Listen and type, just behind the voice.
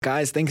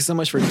Guys, thank you so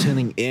much for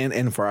tuning in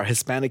and for our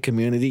Hispanic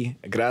community.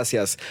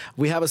 Gracias.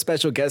 We have a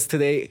special guest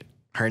today.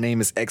 Her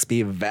name is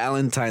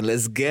xBVALENTINE.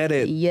 Let's get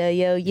it.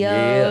 Yo.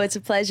 Yeah. It's a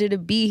pleasure to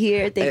be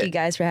here. Thank you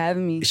guys for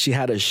having me. She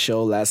had a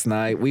show last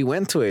night. We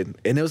went to it,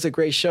 and it was a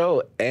great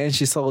show, and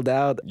she sold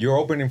out. You're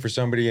opening for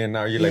somebody, and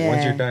now you're like,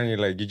 once you're done, you're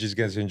like, you just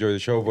get to enjoy the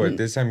show. But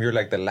this time, you're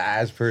like the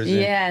last person.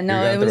 Yeah,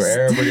 no, it was...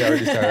 Everybody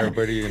already saw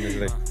everybody, and it's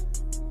like...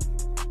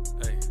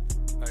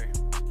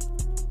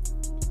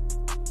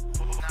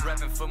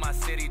 For my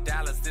city,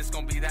 Dallas, this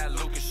gon' be that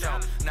Lucas show.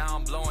 Now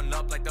I'm blowing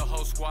up like the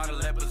whole squad to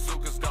let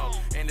bazookas go.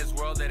 In this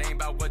world, it ain't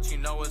about what you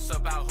know, it's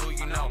about who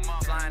you know.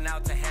 Flying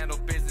out to handle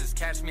business,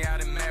 catch me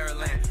out in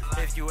Maryland.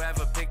 If you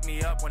ever picked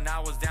me up when I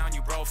was down,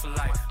 you bro for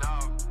life.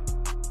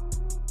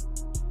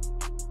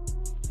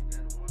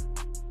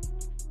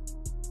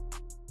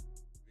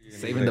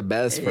 Saving the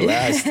best for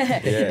last.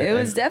 It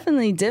was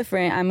definitely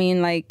different. I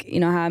mean, like,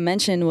 you know, how I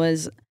mentioned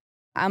was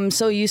I'm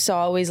so used to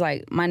always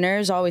like my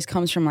nerves always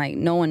comes from like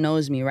no one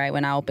knows me, right?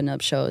 When I open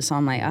up shows. So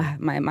I'm like,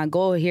 my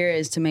goal here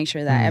is to make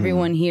sure that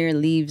everyone here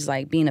leaves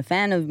like being a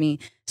fan of me.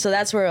 So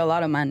that's where a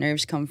lot of my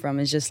nerves come from,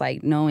 is just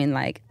like knowing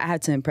like I have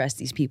to impress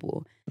these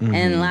people.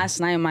 And last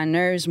night my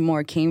nerves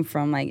more came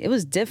from like, it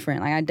was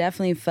different. Like I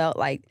definitely felt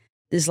like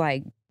this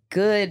like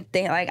good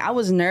thing. Like I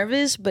was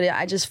nervous, but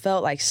I just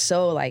felt like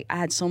so like I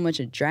had so much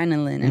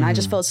adrenaline and I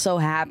just felt so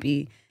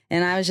happy.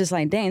 And I was just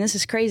like, dang, this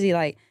is crazy.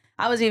 Like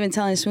I was even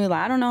telling Smooth,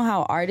 like, I don't know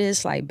how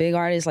artists, like big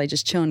artists, like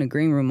just chill in the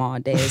green room all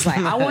day. It's like,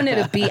 I wanted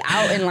to be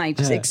out and like,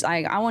 just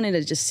like, I wanted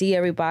to just see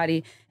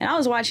everybody. And I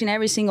was watching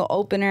every single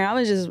opener.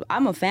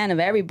 I'm a fan of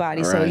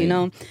everybody. Right. So, you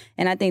know,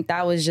 and I think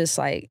that was just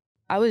like,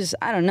 I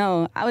don't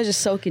know. I was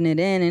just soaking it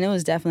in, and it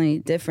was definitely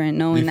different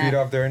knowing that. You feed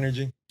off their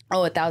energy?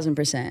 Oh,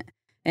 1,000%.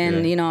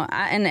 And, you know,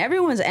 and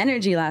everyone's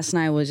energy last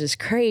night was just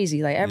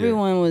crazy. Like,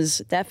 everyone was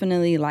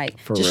definitely, like,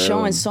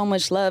 showing so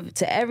much love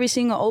to every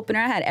single opener.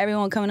 I had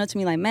everyone coming up to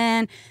me like,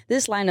 man,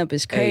 this lineup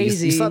is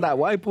crazy. Hey, you saw that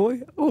white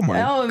boy? Oh, my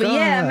God.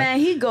 Yeah, man,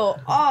 he go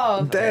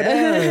off.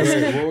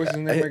 Wait, what was his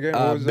name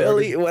again?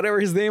 Billy, whatever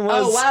his name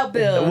was. Oh, Wild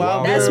Bill.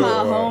 That's my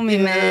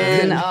homie,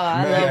 man. Oh,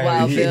 I love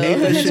Wild Bill. He ate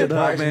that shit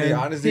up, man.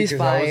 Honestly, because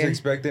I was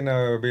expecting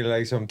to be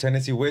like some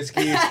Tennessee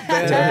whiskey. I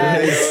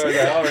was like,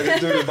 oh, this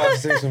dude is about to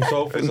sing some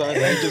soulful songs.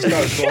 And he just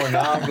started going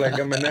off like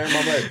Eminem.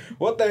 I'm like,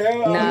 what the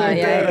hell? Nah,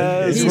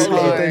 yeah, he's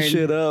hard. That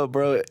shit up,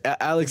 bro.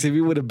 Alex, if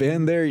you would have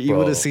been there, you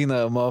would have seen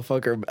a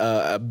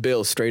motherfucker,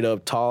 Bill, straight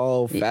up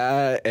tall,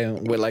 fat,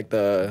 and with like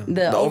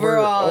the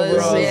overalls.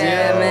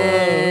 Yeah,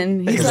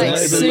 man. He's like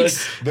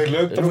six. They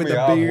look through me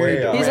out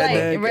way out. He's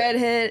like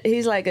redhead.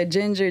 He's like a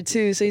ginger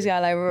too, so he's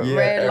got like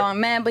red long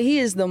man. But he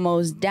is the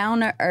most down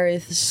to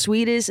earth,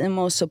 sweetest, and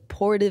most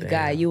supportive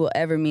guy you will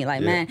ever meet.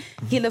 Like, man,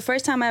 the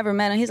first time I ever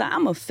met him, he's like,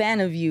 I'm a fan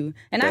of you,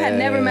 and I had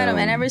never met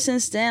him, and ever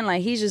since then,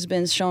 like, he's just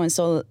been showing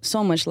so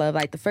much love.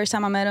 Like, the first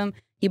time I met him,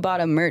 he bought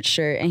a merch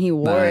shirt and he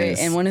wore it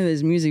in one of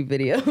his music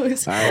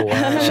videos. Oh,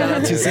 wow. Shout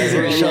out to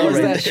Caesar. Show us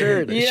that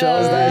shirt. Show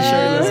us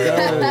that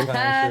shirt.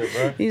 Let's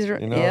go. He's,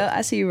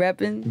 I see you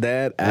repping.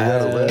 That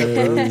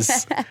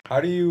Alex. How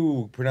do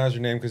you pronounce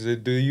your name? Because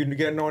do you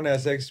get known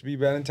as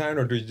xBVALENTINE,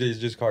 or do they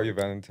just call you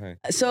Valentine?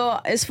 So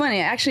it's funny.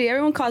 Actually,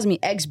 everyone calls me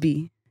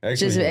xB.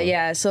 So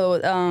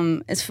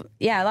it's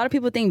a lot of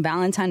people think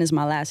Valentine is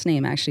my last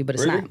name, actually, but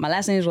it's not. My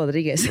last name is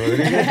Rodriguez.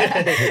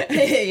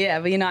 Yeah,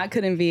 but you know, I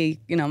couldn't be,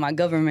 you know, my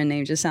government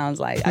name just sounds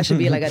like I should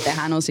be like a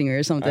Tejano singer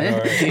or something.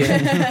 Where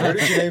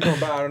did your name come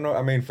about? I don't know.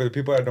 I mean, for the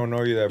people that don't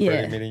know you, that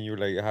barely meeting you,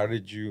 like, how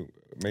did you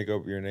make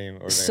up your name?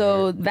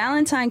 So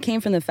Valentine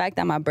came from the fact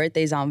that my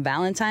birthday's on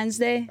Valentine's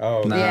Day.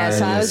 Oh, nice. Yeah,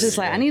 so I was just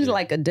like, I needed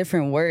like a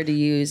different word to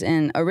use.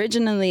 And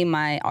originally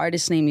my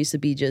artist name used to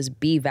be just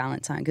B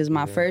Valentine, because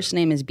my first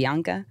name is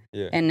Bianca,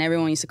 and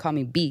everyone used to call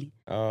me B.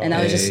 And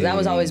that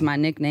was always my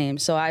nickname.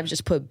 So I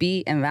just put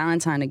B and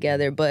Valentine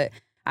together. But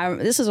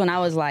this is when I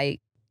was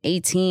like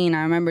 18.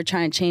 I remember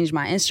trying to change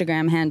my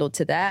Instagram handle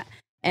to that.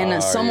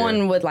 And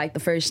someone with like the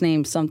first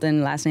name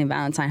something, last name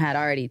Valentine had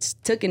already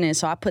taken it.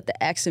 So I put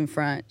the X in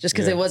front just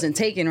because it wasn't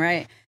taken,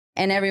 right?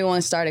 And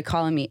everyone started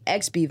calling me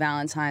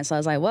xBVALENTINE. So I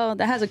was like, well,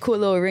 that has a cool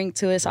little ring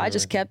to it. So I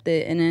just kept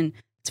it. And then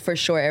for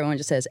short, everyone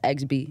just says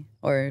xB,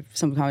 or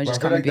sometimes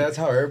just call me B. That's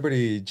how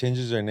everybody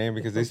changes their name,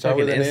 because they start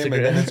with a name,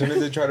 and then as soon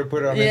as they try to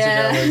put it on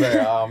Instagram, it's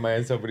like, oh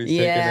man, somebody's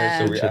taking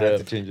it, so we have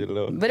to change it a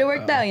little. But it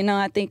worked out, you know.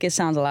 I think it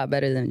sounds a lot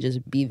better than just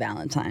B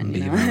Valentine,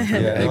 you know?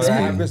 Yeah, no,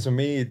 that happens to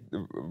me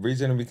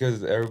recently,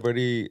 because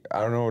everybody,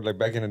 I don't know, like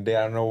back in the day,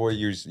 I don't know what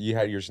you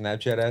had your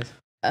Snapchat as.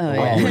 Oh,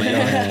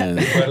 yeah.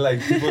 But like,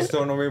 people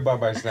still know me by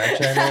my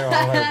Snapchat name.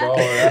 I'm like, bro,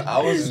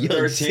 I was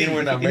 13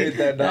 when I made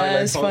that.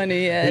 That's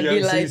funny, it'd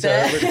be like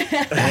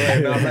that. I'm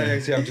like, no, I'm not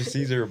actually, I'm just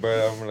Caesar,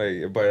 but I'm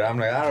like, I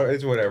don't,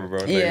 it's whatever, bro.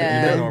 Like,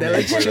 they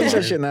let you change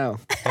that shit now.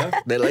 Huh?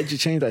 They let you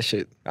change that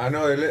shit. I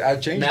know. I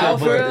changed now,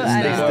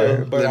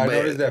 that, but I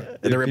noticed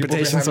that the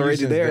reputation's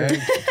already there.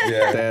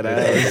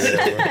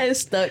 It's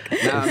stuck.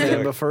 Nah,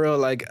 man, but for real,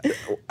 like,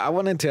 I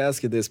wanted to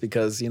ask you this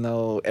because, you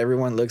know,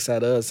 everyone looks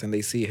at us and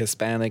they see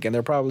Hispanic, and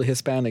they're probably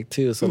Hispanic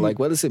too. So, like,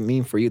 what does it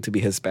mean for you to be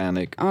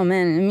Hispanic? Oh,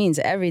 man, it means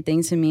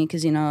everything to me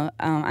because, you know,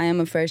 I am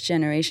a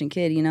first-generation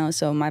kid, you know,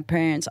 so my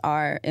parents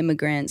are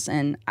immigrants,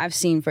 and I've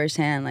seen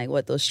firsthand, like,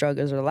 what those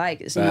struggles are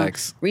like. So, you know,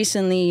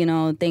 recently, you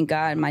know, thank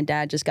God, my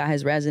dad just got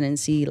his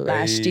residency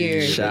last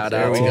year. Shout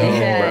out to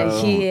him,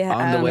 bro. He,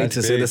 on the way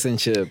to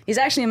citizenship. He's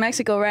actually in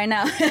Mexico right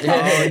now.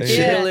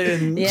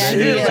 Chilling.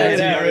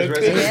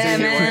 Yeah,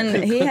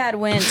 man. He had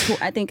went,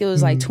 I think it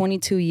was like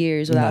 22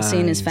 years without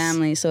seeing his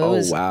family. So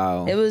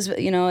it was,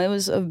 you know, it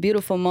was a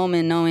beautiful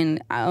moment knowing,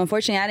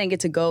 unfortunately, I didn't get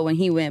to go when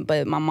he went,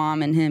 but my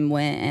mom and him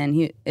went,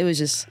 and it was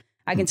just,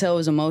 I can tell it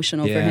was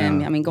emotional for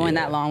him. I mean, going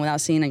that long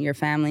without seeing your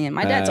family. And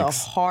my dad's a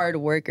hard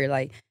worker.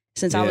 Like,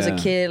 since I was a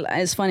kid,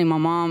 it's funny, my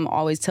mom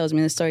always tells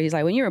me this story. He's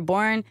like, when you were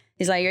born,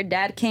 he's like, your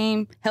dad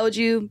came, held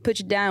you, put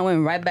you down,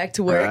 went right back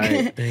to work.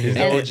 Right. He's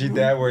the OG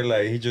dad where,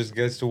 like, he just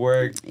gets to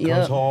work,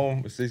 comes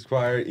home, stays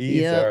quiet,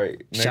 eats, all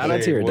right. Shout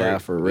out to your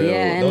dad, for real.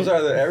 Yeah, those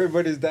are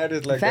everybody's dad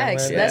is like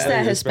facts. that, man. That's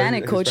that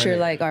Hispanic culture.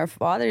 Like, our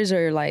fathers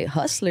are, like,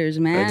 hustlers,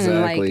 man.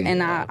 Exactly.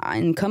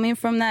 And coming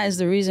from that is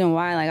the reason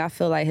why, like, I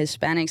feel like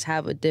Hispanics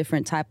have a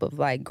different type of,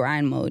 like,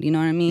 grind mode. You know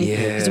what I mean?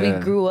 Yeah. Because we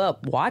grew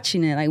up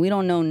watching it. Like, we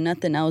don't know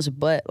nothing else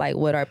but, like,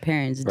 what our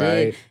parents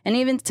did. And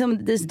even to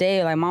this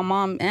day, like, my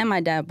mom and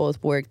my dad both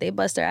work. They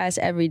bust their ass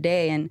every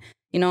day. And,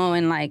 you know,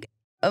 and, like,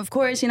 of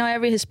course, you know,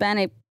 every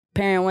Hispanic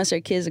parent wants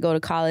their kids to go to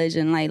college.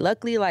 And, like,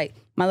 luckily, like,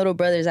 my little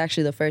brother is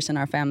actually the first in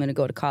our family to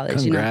go to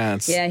college.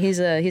 Congrats. You know?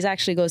 Yeah, he's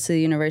actually goes to the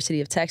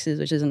University of Texas,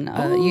 which is in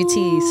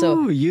UT.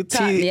 So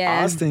UT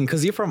Austin,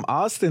 because you're from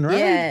Austin, right?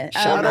 Yeah.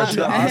 Shout out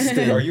to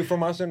Austin. Are you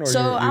from Austin, or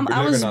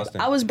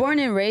I was born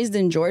and raised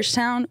in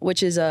Georgetown,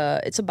 which is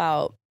it's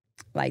about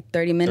like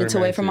 30 minutes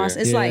away from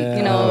Austin. It's like,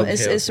 you know,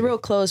 it's real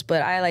close,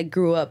 but I like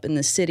grew up in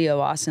the city of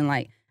Austin.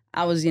 Like,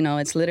 I was, you know,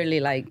 it's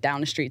literally like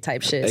down the street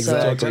type shit.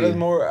 Exactly. So tell us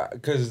more,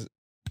 because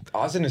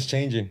Austin is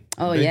changing.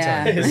 Oh, big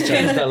yeah. time. It's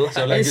changed a lot.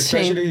 So, like,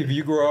 especially if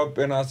you grew up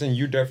in Austin,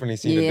 you definitely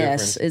see the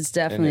difference. Yes, it's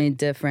definitely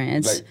different.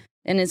 It's like,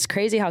 and it's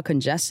crazy how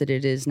congested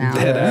it is now.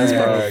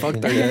 Fuck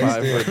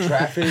 35.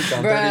 Traffic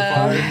on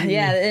 35.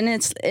 Yeah,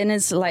 and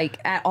it's like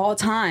at all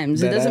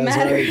times. It doesn't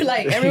matter. Right.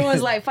 Like,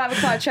 everyone's like 5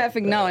 o'clock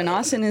traffic. No, in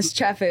Austin it's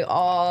traffic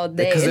all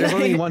day. Because there's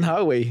only one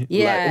highway.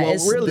 Yeah, like,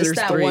 really, it's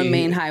that 3. One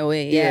main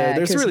highway. Yeah,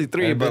 there's really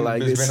 3, but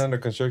like it's been under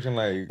construction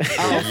like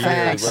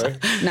facts. Years,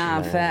 right?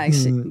 Nah,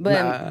 facts.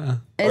 But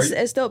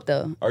it's dope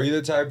though. Are you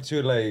the type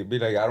to like be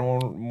like, I don't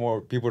want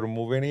more people to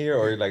move in here,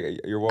 or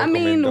like you're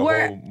welcoming the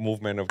whole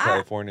movement of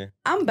California?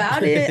 I'm about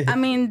it. I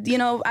mean, you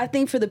know, I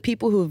think for the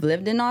people who've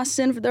lived in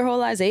Austin for their whole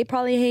lives, they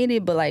probably hate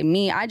it. But like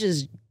me, I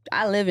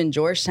live in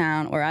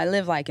Georgetown, or I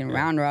live like in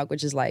Round Rock,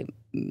 which is like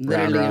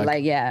literally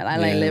like, I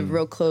like live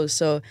real close.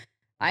 So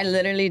I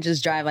literally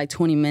just drive like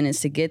 20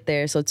 minutes to get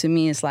there. So to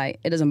me, it's like,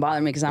 it doesn't bother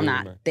me because I'm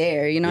not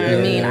there. You know what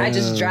I mean? I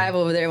just drive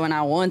over there when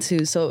I want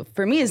to. So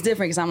for me, it's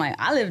different because I'm like,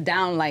 I live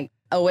down like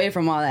away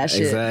from all that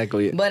shit.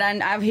 Exactly. But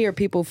I hear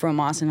people from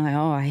Austin like,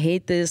 oh, I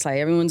hate this. Like,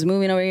 everyone's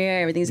moving over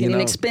here. Everything's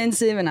getting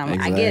expensive. And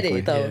I get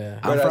it, though. Yeah.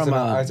 But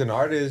as an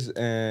artist,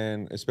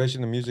 and especially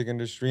in the music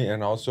industry,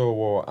 and also,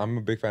 well, I'm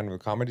a big fan of the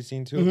comedy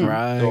scene, too. Mm-hmm.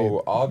 Right. So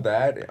all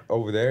that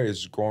over there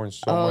is growing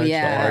so much.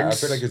 Yeah. I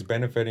feel like it's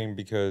benefiting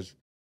because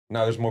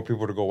now there's more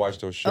people to go watch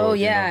those shows. Oh,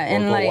 yeah. You know, or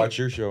and go like, watch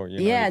your show. You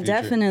know, yeah,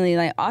 definitely.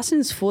 Like,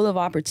 Austin's full of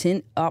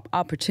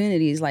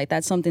opportunities. Like,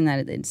 that's something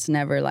that it's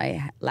never like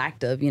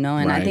lacked of, you know?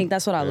 And I think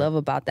that's what I love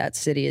about that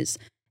city is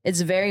it's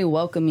very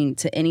welcoming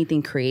to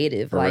anything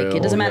creative. Like,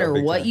 it doesn't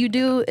matter what you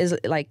do, is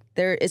like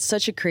it's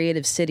such a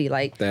creative city.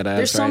 Like,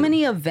 there's so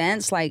many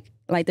events. Like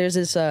there's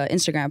this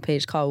Instagram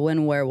page called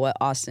When, Where, What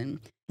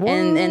Austin.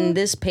 And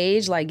this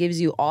page like gives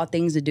you all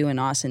things to do in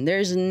Austin.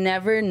 There's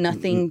never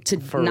nothing to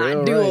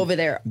do over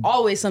there.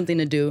 Always something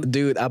to do.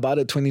 Dude, I bought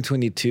a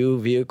 2022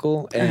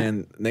 vehicle,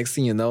 and next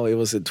thing you know, it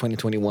was a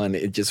 2021.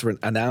 It just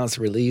announced,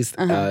 released.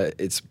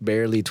 It's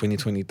barely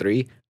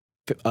 2023.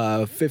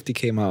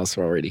 50K miles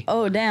already.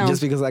 Oh, damn.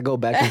 Just because I go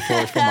back and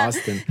forth from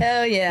Austin.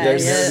 Hell yeah.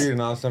 In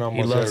Austin,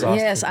 he loves Austin.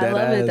 Yes, I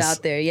love it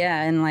out there.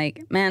 Yeah. And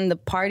like, man, the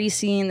party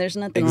scene, there's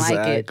nothing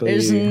like it.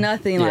 There's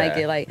nothing like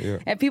it. Like,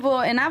 and people,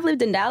 and I've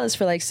lived in Dallas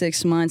for like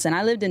 6 months, and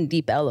I lived in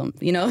Deep Ellum,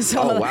 you know?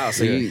 So, oh, wow.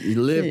 So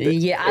you lived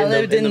I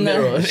lived in the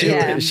middle.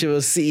 She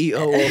was CEO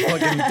of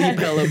fucking Deep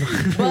Ellum.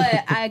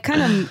 But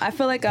I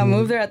feel like I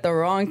moved there at the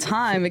wrong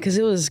time because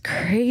it was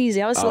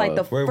crazy. I was like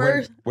the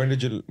first. When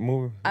did you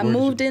move? I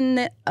moved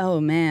in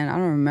oh man, I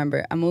don't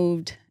remember. I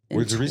moved.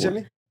 Was it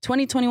recently?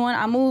 2021.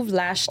 I moved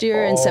last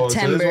year in September.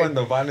 So this is when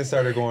the violence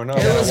started going up.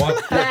 It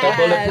was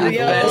bad,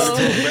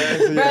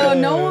 yo. Bro,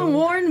 no one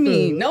warned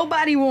me.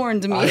 Nobody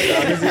warned me.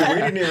 Honestly, we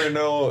didn't even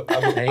know.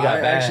 I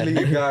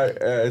actually got.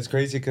 It's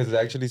crazy because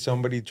actually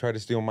somebody tried to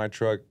steal my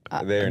truck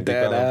there in Deep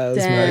Ellum.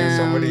 Like,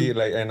 somebody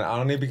like, and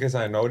only because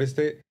I noticed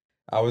it.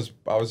 I was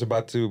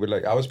about to, but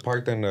like I was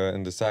parked in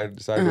the side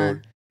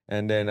road,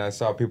 and then I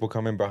saw people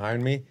coming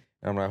behind me.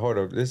 I'm like, hold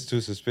up, this is too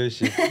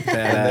suspicious.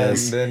 And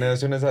then as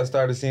soon as I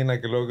started seeing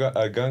like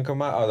a gun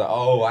come out, I was like,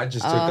 oh, I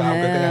just took off.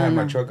 Good thing I had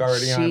my truck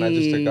already on. I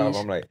just took off.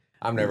 I'm like,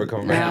 I'm never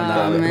coming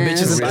back.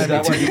 Bitches is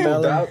that why you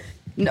moved out?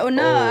 No.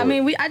 I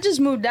mean, I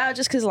just moved out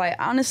just because, like,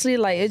 honestly,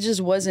 like, it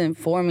just wasn't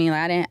for me. Like,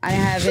 I didn't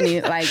have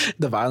any, like,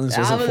 the violence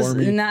wasn't for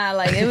me. Nah,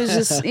 like, it was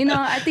just,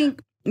 I think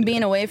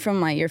being away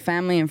from like your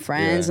family and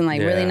friends and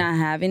like really not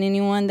having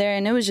anyone there,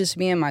 and it was just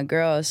me and my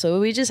girl, so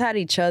we just had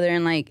each other.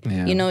 And like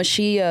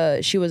she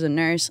was a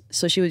nurse,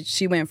 so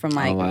she went from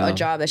like a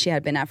job that she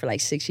had been at for like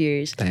 6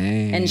 years.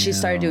 Damn. And she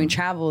started doing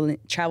travel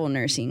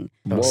nursing.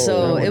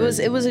 So it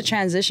was a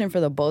transition for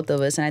the both of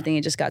us, and I think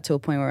it just got to a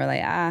point where we're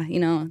like,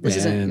 this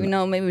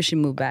isn't, maybe we should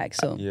move back.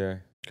 So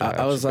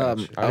I was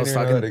talking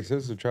that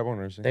exists travel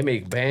nursing. They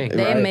make bank.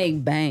 They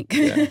make bank.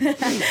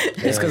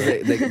 It's because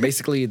they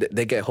basically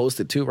they get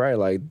hosted too, right?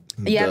 Like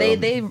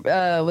they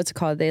what's it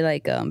called? They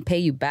like pay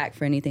you back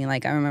for anything.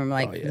 Like I remember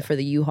like for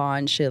the U-Haul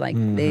and shit. Like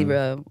they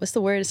what's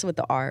the word? It's with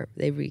the R.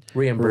 They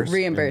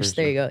reimburse.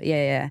 There you go.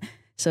 Yeah.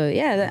 So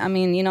I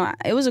mean,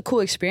 it was a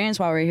cool experience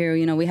while we were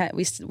here.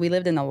 We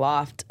lived in the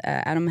loft,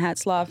 Adam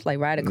Hat's loft, like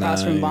right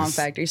across from Bomb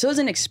Factory. So it was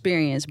an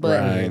experience,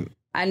 but.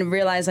 I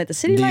realized like the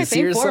city life ain't for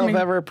me. Do you see yourself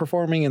ever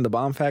performing in the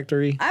Bomb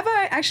Factory? I've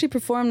actually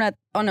performed at.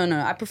 Oh no!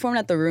 I performed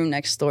at the room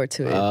next door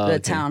to it, the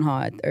town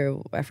hall,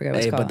 or I forget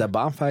what it's called. But the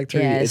Bomb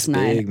Factory, it's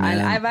nice. Big, man.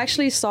 I've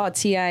actually saw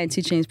T.I. and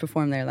 2 Chainz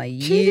perform there like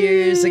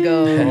years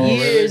ago.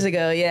 Years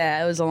ago,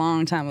 yeah, it was a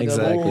long time ago.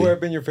 Exactly. Who have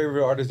been your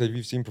favorite artists that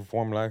you've seen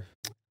perform live?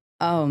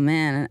 Oh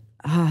man,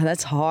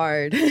 that's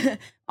hard.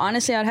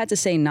 Honestly, I'd have to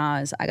say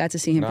Nas. I got to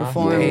see him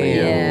perform.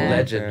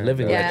 Legend,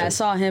 living legend. Yeah, I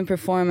saw him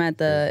perform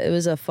at it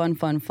was a fun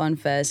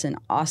fest in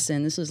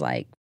Austin. This was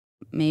like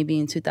maybe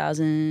in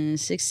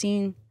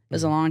 2016. It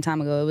was a long time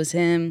ago. It was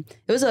him.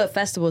 It was a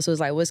festival, so it was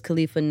like Wiz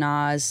Khalifa,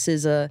 Nas,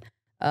 SZA.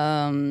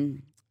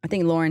 I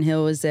think Lauryn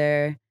Hill was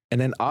there. And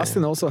then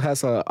Austin also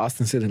has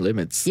Austin City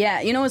Limits.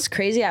 Yeah, you know what's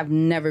crazy? I've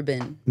never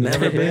been.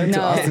 Never been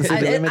to Austin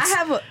City Limits?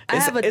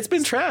 It's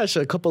been trash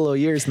a couple of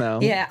years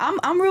now. Yeah,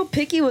 I'm real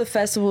picky with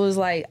festivals.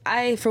 Like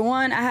for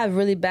one, I have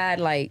really bad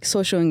like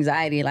social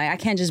anxiety. Like I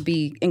can't just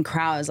be in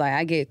crowds. Like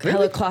I get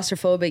hella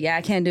claustrophobic. Yeah,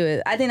 I can't do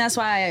it. I think that's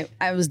why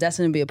I was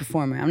destined to be a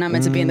performer. I'm not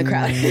meant to be in the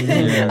crowd.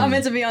 I'm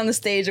meant to be on the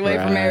stage away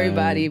from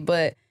everybody.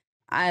 But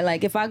I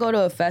like if I go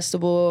to a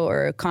festival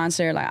or a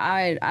concert, like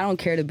I don't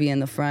care to be in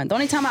the front. The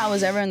only time I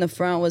was ever in the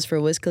front was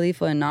for Wiz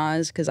Khalifa and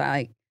Nas, because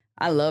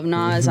I love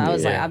Nas. I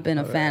was like, I've been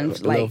a fan,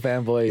 like little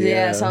fanboy.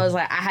 Yeah, so I was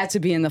like, I had to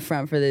be in the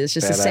front for this,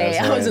 just to say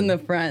I was in the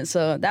front.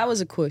 So that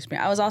was a cool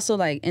experience. I was also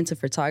like into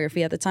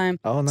photography at the time.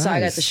 Oh, nice. So I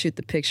got to shoot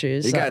the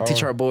pictures. You got to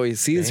teach our boy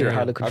Caesar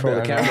how to control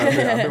the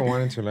camera. I've been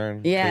wanting to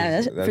learn.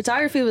 Yeah,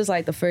 photography was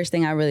like the first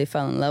thing I really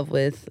fell in love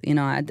with.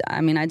 I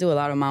mean, I do a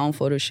lot of my own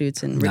photo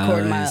shoots and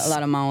record a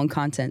lot of my own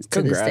content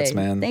to this day.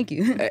 Man. Thank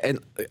you. And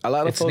a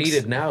lot of folks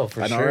needed now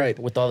for sure. Right?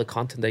 With all the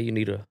content that you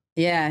need to.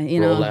 Yeah,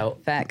 roll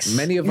out. Facts.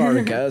 Many of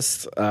our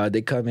guests,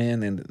 they come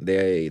in and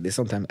they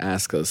sometimes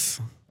ask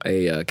us,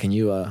 hey, can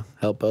you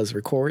help us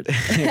record?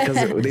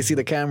 Because they see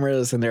the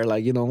cameras and they're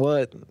like, you know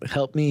what,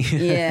 help me.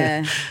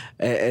 Yeah.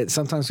 And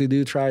sometimes we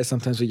do try,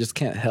 sometimes we just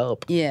can't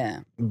help. Yeah.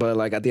 But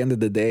like at the end of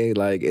the day,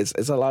 like it's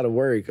a lot of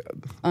work.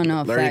 Oh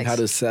no, learning how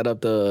to set up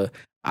the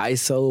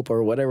iSoap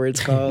or whatever it's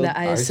called. The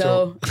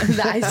iSoap.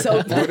 The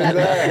iSoap. What is that?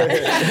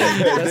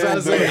 That's what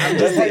I'm saying. I'm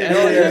just the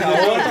editor.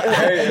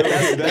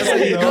 That's how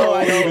you know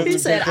I know. He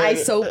said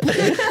iSoap.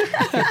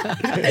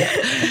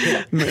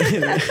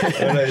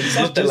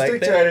 Just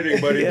stick to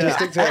editing, buddy. Just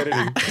stick to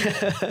editing.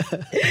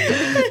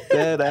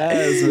 That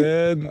ass,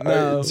 man.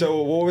 No.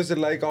 So what was it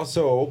like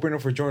also opening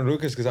for Jordan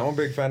Lucas? Because I'm a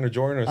big fan of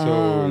Jordan.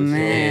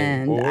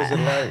 Man. What was it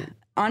like?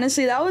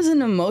 Honestly, that was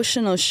an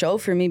emotional show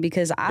for me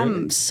because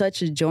I'm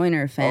such a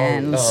Joyner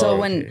fan.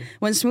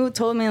 When Smooth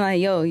told me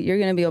like, yo, you're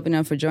going to be opening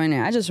up for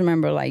Joyner, I just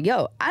remember like,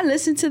 yo, I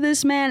listen to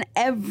this man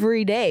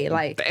every day.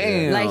 Like,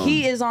 damn. Like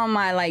he is on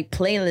my like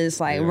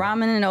playlist, like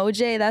Ramen and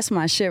OJ, that's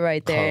my shit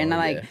right there. And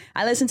I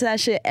listen to that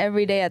shit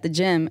every day at the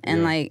gym.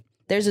 And like,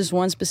 there's this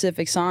one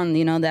specific song,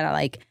 that I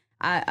like.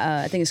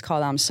 I think it's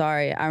called I'm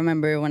Sorry. I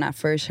remember when I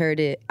first heard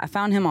it, I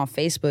found him on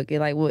Facebook. It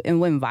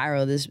went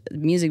viral, this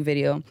music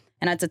video.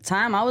 And at the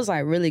time, I was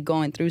like really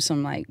going through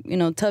some like,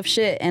 tough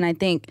shit. And I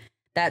think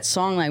that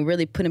song like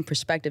really put in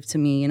perspective to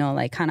me,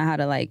 like kind of how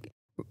to like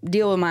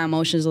deal with my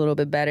emotions a little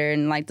bit better.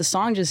 And like the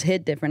song just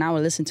hit different. I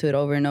would listen to it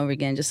over and over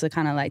again just to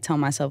kind of like tell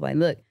myself like,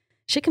 look,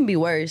 shit can be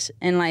worse.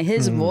 And like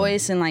his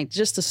voice and like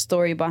just the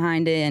story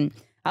behind it. And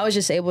I was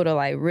just able to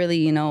like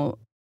really,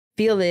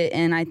 feel it.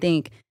 And I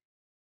think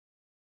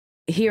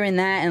hearing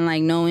that and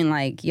like knowing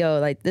like, yo,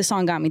 like this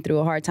song got me through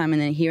a hard time,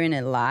 and then hearing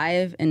it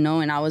live and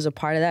knowing I was a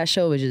part of that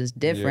show was just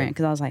different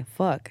because I was like,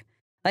 fuck.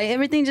 Like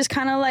everything just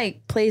kind of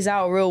like plays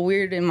out real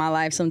weird in my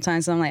life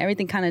sometimes. So I'm like,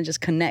 everything kind of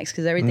just connects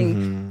because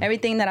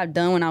everything that I've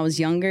done when I was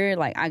younger,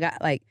 like I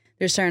got like,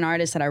 there's certain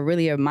artists that I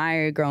really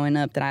admired growing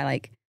up that I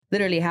like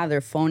literally have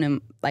their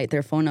phone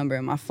number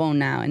in my phone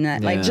now. And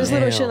that like just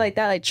little shit like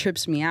that like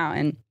trips me out.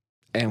 And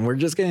And we're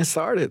just getting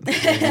started. So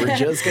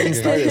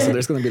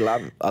there's going to be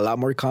a lot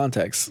more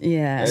context.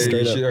 Yeah.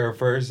 Hey, her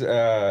first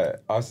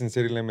Austin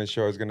City Limits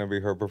show is going to be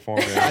her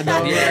performance. I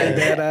know,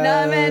 right?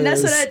 No, man,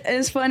 that's what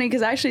it's funny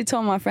because I actually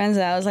told my friends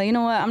that. I was like, you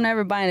know what? I'm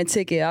never buying a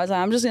ticket. I was like,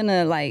 I'm just going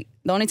to like,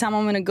 the only time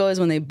I'm going to go is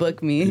when they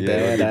book me.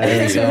 Yeah,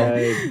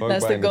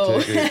 that's the goal.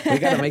 We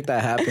got to make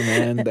that happen,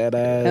 man.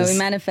 We're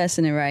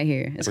manifesting it right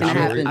here. It's going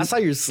to happen. I saw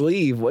your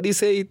sleeve. What do you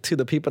say to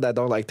the people that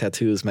don't like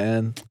tattoos,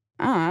 man?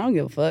 I don't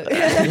give a fuck.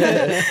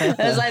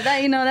 It's like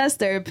that, that's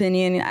their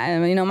opinion.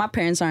 My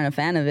parents aren't a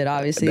fan of it,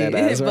 obviously.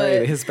 That's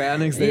right.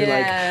 Hispanics,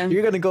 they're like,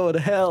 you're gonna go to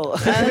hell.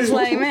 I was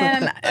like,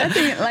 man, I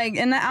think like,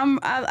 and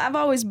I've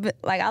always been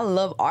like, I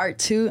love art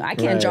too. I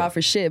can't draw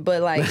for shit,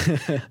 but like,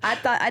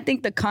 I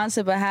think the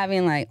concept of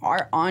having like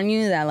art on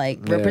you that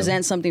like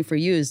represents something for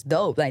you is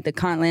dope. Like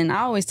and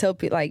I always tell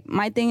people, like,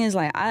 my thing is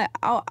like, I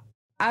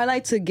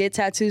like to get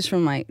tattoos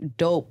from like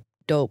dope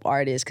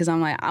artists because I'm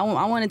like I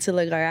want it to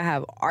look like I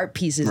have art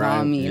pieces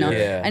on me,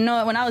 I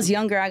know when I was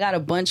younger I got a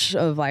bunch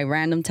of like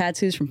random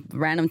tattoos from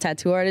random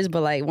tattoo artists,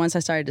 but like once I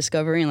started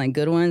discovering like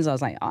good ones, I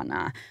was like, oh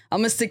nah, I'm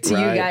gonna stick to you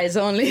guys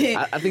only.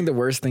 I think the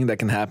worst thing that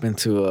can happen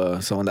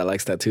to someone that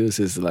likes tattoos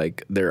is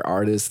like their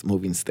artist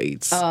moving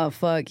states. Oh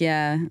fuck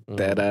yeah,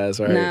 that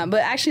ass, right? Nah,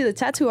 but actually the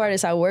tattoo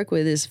artist I work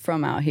with is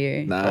from out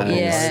here. Nice.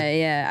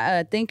 Yeah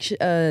I think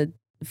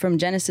from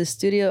Genesis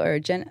Studio or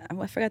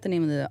I forgot the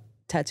name of the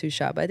tattoo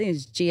shop. I think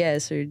it's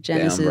GS or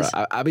Genesis. Damn,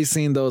 bro. I be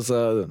seeing those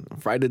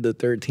Friday the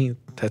 13th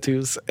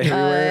tattoos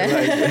everywhere.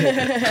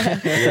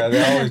 Yeah,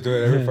 they always do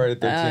it every Friday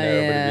the 13th.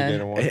 Everybody be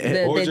getting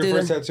one. What was your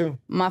first tattoo?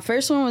 My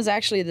first one was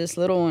actually this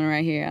little one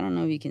right here. I don't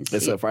know if you can see.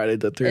 It's a Friday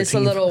the 13th. It's a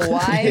little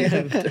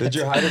wide. Did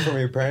you hide it from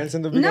your parents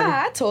in the beginning?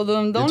 Nah, I told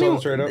them. You told them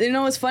straight up? You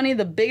know what's funny?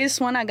 The biggest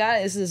one I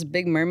got is this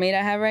big mermaid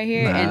I have right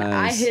here. Nice. And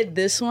I hid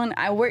this one.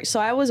 I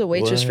was a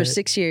waitress for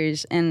 6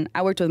 years and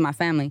I worked with my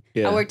family.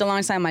 Yeah. I worked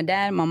alongside my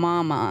dad, my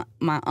mom,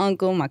 my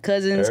uncle, my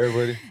cousins.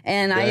 Everybody.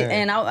 And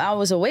I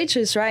was a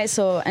waitress, right?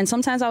 So, and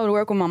sometimes I would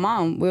work with my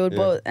mom. We would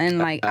both, and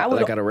like I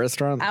would like at a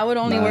restaurant. I would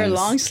only wear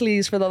long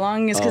sleeves for the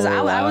longest because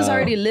I was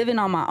already living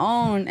on my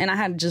own, and I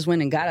had just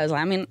went and got it. I was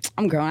like, I mean,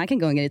 I'm grown. I can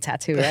go and get a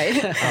tattoo, right?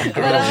 But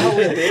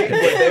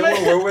then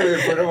when we're with in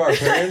front of our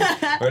parents,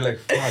 we're like,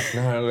 fuck,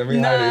 nah, let me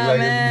hide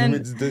it.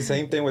 Like it's the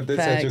same thing with this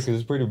tattoo because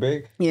it's pretty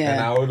big. Yeah.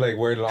 And I would like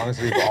wear long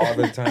sleeve all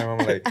the time.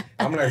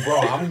 I'm like, bro,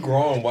 I'm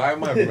grown. Why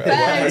am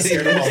I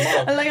scared of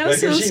my mom? Like I'm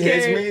so if she scared.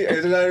 hits me,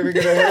 it's not even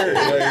gonna hurt.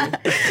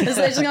 Like, it's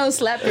like she's gonna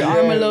slap your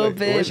arm a little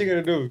bit. What's she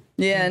gonna do?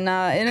 Yeah,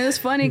 nah. And it was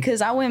funny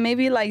because I went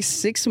maybe like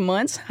 6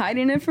 months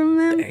hiding it from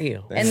them.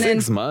 Damn. And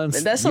 6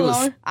 months. That's a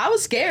long. I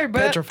was scared,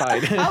 bro.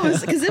 Petrified. I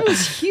was because it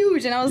was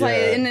huge, and I was like,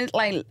 and it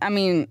like, I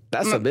mean,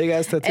 that's a big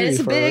ass tattoo. And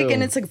it's big, real.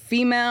 And it's a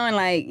female, and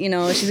like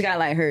she's got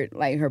like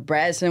her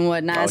breasts and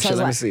whatnot. Oh, so shit, I was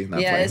let like, me see.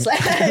 Not it's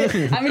like,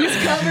 I mean,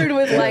 it's covered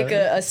with like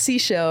a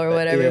seashell or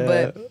whatever,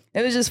 but.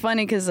 It was just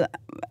funny because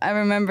I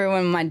remember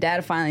when my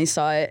dad finally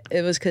saw it,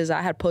 it was because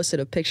I had posted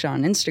a picture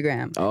on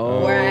Instagram.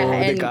 Oh,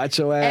 they got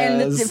your ass.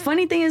 And the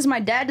funny thing is my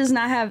dad does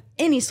not have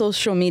any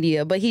social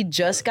media, but he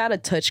just got a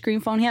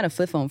touchscreen phone. He had a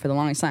flip phone for the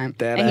longest time.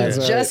 And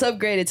he just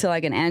upgraded to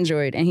like an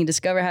Android, and he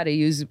discovered how to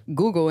use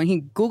Google, and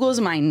he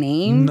Googles my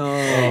name.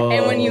 No.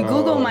 And when you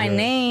Google my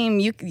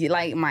name, you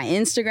like my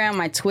Instagram,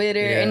 my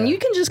Twitter, and you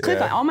can just click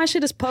like all my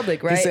shit is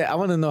public, right? He said, I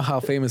want to know how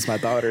famous my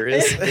daughter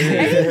is.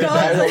 There you go.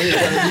 I know he's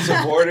trying to be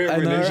supportive,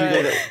 and then she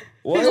goes,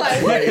 what? He's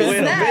like, what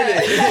is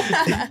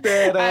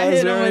that? I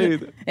hit him right.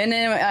 with, and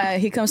then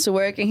he comes to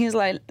work and he's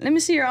like, let me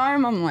see your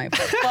arm. I'm like,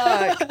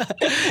 fuck.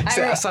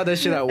 I saw that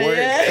shit at work.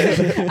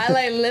 Yeah. I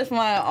like lift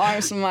my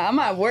arms. I'm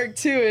at work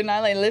too, and I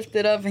like lift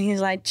it up, and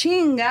he's like,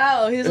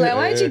 chingao. He's like,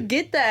 why'd you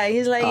get that?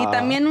 He's like, y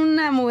también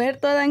una mujer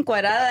toda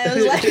encuadrada. I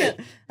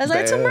was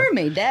like, it's a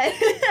mermaid, Dad.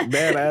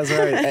 That's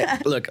right. Hey,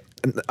 look,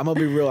 I'm gonna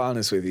be real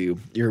honest with you.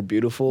 You're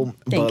beautiful,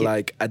 Thank you.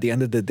 like at the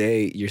end of the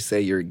day, you say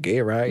you're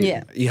gay, right?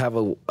 Yeah. You have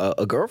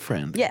a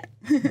girlfriend. Yeah.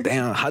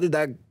 Damn, how did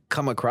that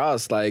come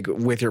across? Like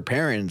with your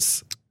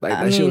parents? Like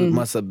that shit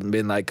must have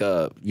been like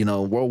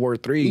World War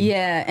III.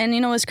 Yeah, and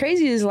what's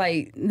crazy is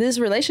like this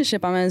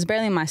relationship I'm in is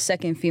barely my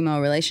second female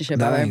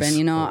relationship I've ever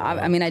been.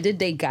 I mean, I did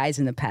date guys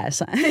in the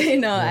past.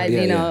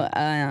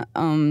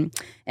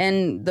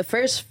 And the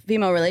first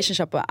female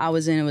relationship I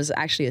was in, it was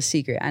actually a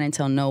secret. I didn't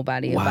tell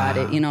nobody about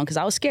it, because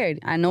I was scared.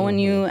 No one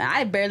knew.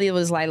 I barely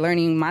was like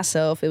learning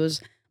myself. It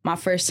was my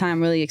first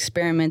time really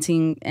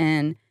experimenting,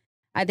 and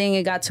I think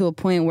it got to a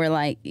point where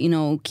like,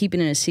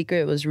 keeping it a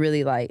secret was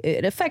really like,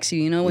 it affects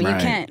you, when you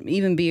can't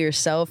even be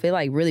yourself, it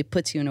like really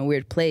puts you in a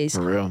weird place.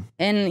 For real.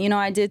 And,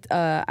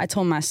 I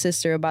told my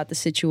sister about the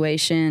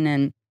situation,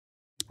 and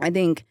I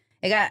think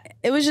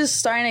it was just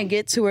starting to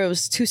get to where it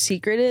was too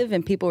secretive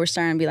and people were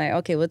starting to be like,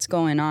 okay, what's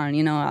going on?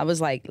 You know, I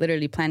was like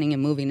literally planning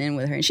and moving in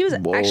with her. And she was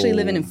actually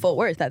living in Fort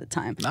Worth at the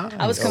time. Nice.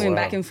 I was coming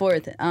back and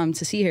forth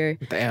to see her.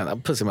 Damn,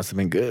 that pussy must have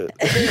been good.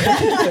 Don't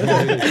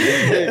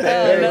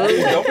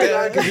be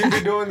lying because you be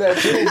doing that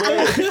too, bro.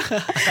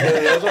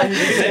 That's why you be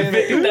saying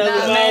 50,000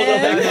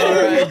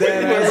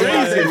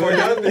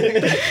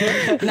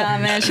 miles. Nah,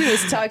 man, she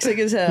was toxic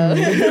as hell.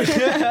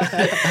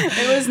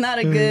 It was not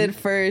a good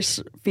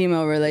first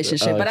female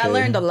relationship, but I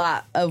learned a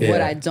lot of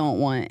what I don't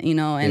want, you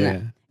know.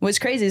 And what's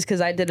crazy is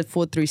because I did a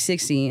full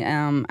 360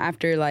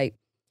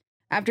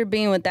 after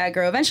being with that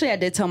girl. Eventually I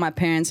did tell my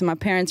parents, and my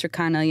parents were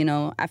kind of, you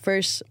know, at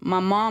first my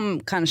mom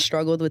kind of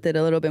struggled with it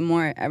a little bit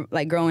more.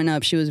 Like growing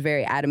up, she was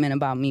very adamant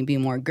about me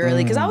being more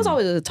girly because I was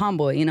always a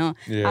tomboy, you know.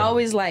 I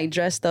always like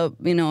dressed up,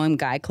 you know, in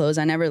guy clothes.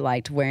 I never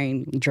liked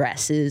wearing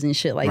dresses and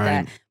shit like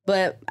that.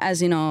 But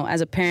as you know,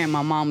 as a parent,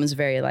 my mom was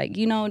very like,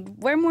 you know,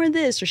 wear more of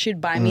this, or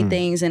she'd buy me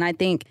things. And I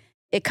think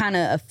it kind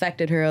of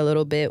affected her a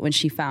little bit when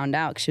she found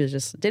out, 'cause she was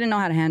just didn't know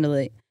how to handle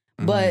it.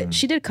 But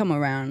she did come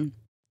around.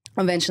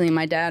 Eventually,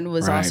 my dad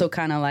was also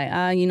kind of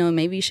like, you know,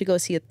 maybe you should go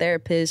see a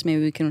therapist.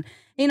 Maybe we can,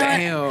 you know.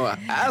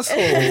 Damn,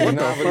 asshole. What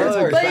the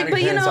fuck?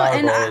 But you know,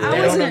 and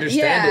I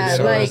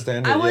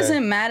wasn't, I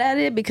wasn't mad at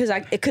it because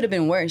it could have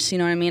been worse. You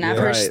know what I mean? I've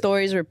heard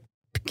stories where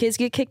kids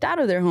get kicked out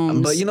of their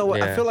homes. But you know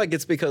what? I feel like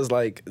it's because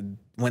like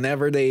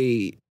whenever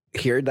they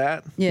hear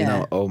that, you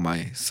know, oh,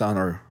 my son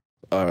or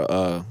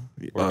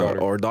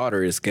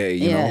daughter is gay,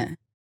 you know.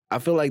 I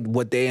feel like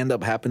what they end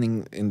up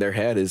happening in their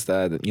head is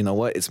that, you know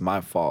what, it's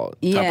my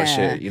fault type of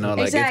shit. You know,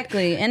 like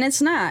exactly. And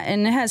it's not.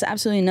 And it has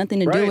absolutely nothing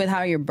to do with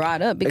how you're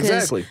brought up.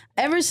 Because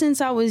ever since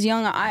I was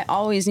young, I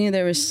always knew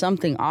there was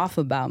something off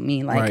about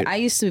me. Like I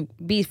used to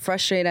be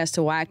frustrated as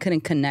to why I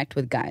couldn't connect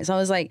with guys. I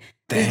was like,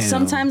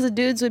 sometimes the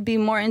dudes would be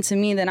more into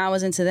me than I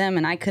was into them,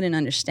 and I couldn't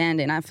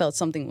understand it. And I felt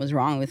something was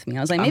wrong with me.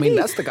 I was like, maybe. I mean,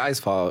 that's the guy's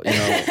fault. You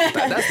know,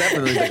 that's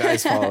definitely the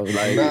guy's fault.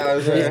 Like,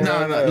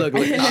 no. Look,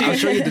 I'll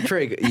show you the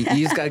trick. You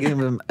just gotta give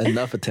him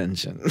enough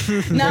attention.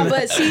 No,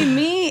 but see,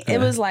 me, it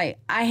was like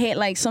I hate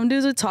like some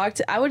dudes would talk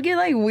to. I would get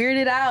like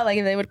weirded out, like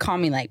if they would call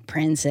me like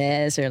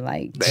princess or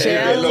like.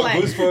 I was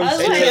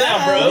like,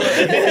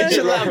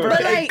 chill out, bro.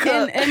 But like,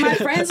 and my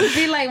friends would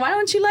be like, why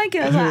don't you like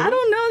it? I was like, I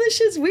don't know. This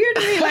shit's weird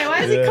to me. Like,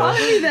 why is he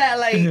calling me that?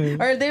 Like,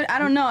 or they, I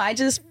don't know. I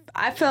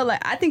felt like,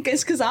 I think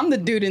it's because I'm the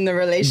dude in the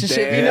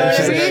relationship. Damn. You know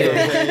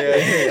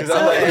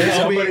what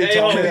I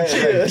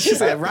mean? She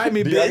said, "Ride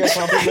me, bitch."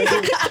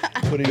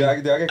 Do I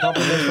get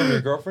compliments from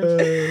your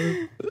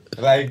girlfriend?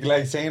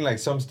 like saying like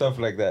some stuff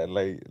like that,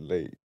 like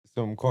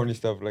some corny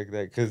stuff like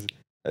that, because.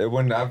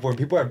 When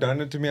people have done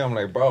it to me, I'm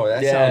like, bro,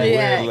 that sounds weird.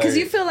 Yeah, because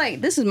you feel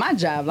like this is my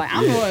job. Like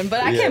I'm one,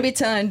 but I can't be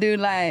telling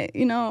dude like,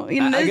 you know,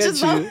 I it's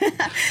just you.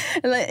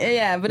 Like,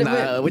 yeah.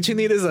 But what you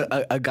need is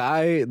a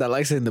guy that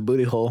likes it in the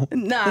booty hole.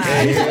 Nah,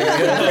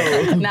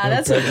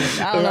 that's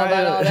I don't know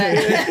about all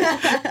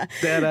that.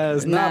 That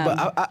ass.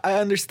 But I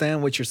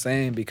understand what you're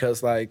saying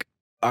because like,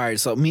 all right,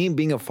 so me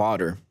being a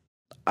father,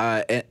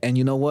 and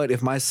you know what,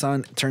 if my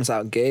son turns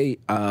out gay,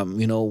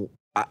 you know.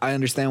 I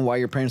understand why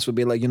your parents would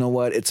be like, you know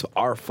what, it's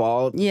our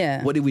fault.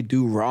 Yeah. What did we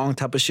do wrong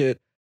type of shit.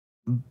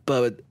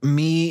 But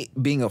me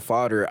being a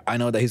father, I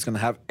know that he's going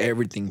to have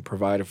everything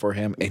provided for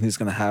him. And he's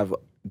going to have,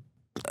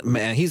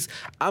 man,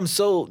 I'm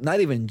so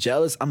not even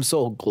jealous. I'm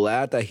so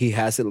glad that he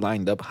has it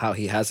lined up how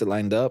he has it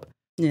lined up.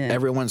 Yeah.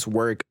 Everyone's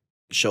work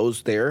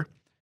shows there.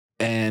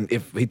 And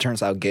if he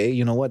turns out gay,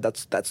 you know what,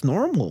 that's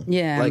normal.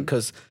 Yeah. Like,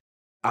 because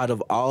out of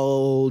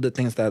all the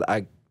things that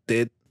I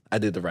did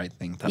the right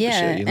thing type of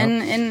shit, you know?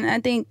 And I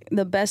think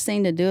the best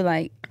thing to do,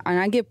 like, and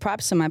I give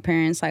props to my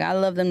parents, like, I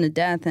love them to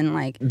death, and,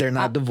 like... They're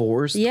not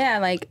divorced? Yeah,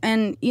 like,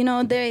 and, you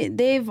know,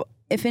 they've...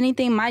 If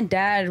anything, my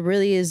dad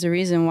really is the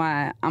reason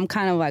why I'm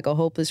kind of like a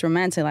hopeless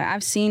romantic. Like,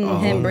 I've seen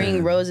him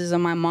bring roses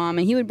on my mom,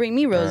 and he would bring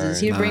me roses.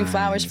 He would bring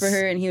flowers for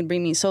her, and he would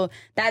bring me... So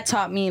that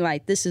taught me,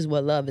 like, this is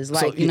what love is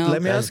like, you know?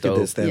 Let me ask you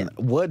this, then. Yeah.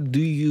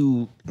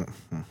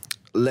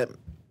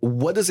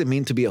 What does it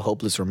mean to be a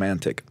hopeless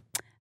romantic?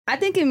 I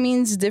think it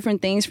means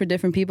different things for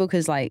different people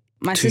because, like,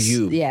 my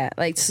sister,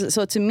 like,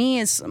 so to me,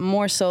 it's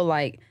more so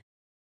like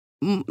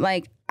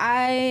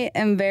I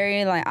am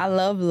very, like, I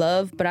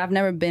love, but I've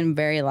never been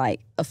very,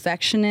 like,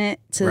 affectionate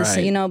to,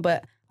 you know,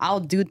 but I'll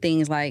do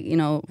things like, you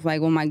know,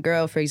 like when my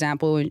girl, for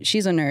example,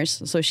 she's a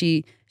nurse, so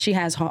she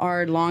has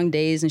hard, long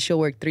days, and she'll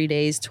work 3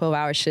 days,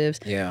 12-hour shifts.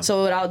 Yeah.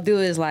 So what I'll do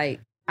is, like,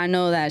 I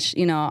know that,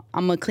 you know,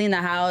 I'm going to clean the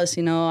house,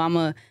 you know, I'm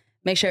going to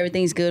make sure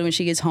everything's good when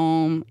she gets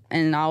home,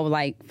 and I'll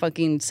like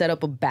fucking set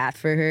up a bath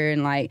for her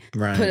and like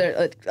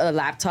put a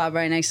laptop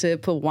right next to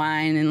it, put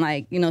wine, and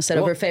like, you know, set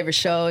up her favorite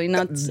show. You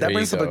know, that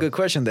brings up a good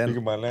question. Then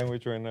speaking my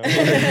language right now.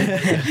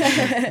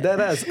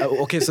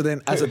 Okay. So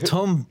then, as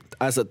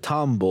a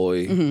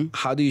tomboy,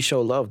 how do you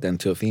show love then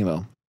to a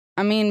female?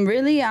 I mean,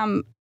 really,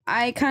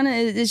 I kind of,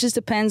 it just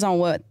depends on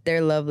what their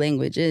love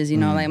language is. You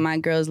know, like my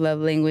girl's love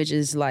language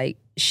is like,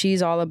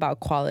 she's all about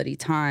quality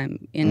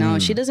time. You know,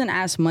 she doesn't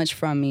ask much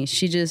from me.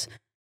 She just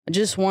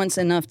just wants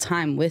enough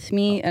time with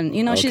me. And,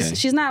 you know,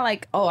 she's not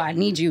like, oh, I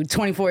need you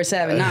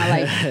 24/7. Not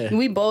like,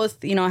 we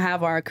both, you know,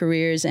 have our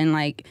careers. And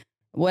like,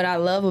 what I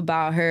love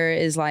about her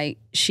is like,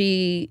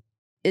 she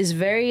is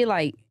very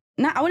like,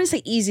 not, I wouldn't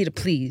say easy to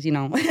please, you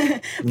know,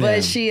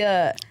 but she,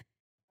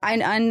 I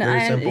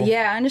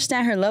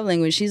understand her love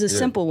language. She's a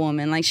simple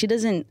woman. Like she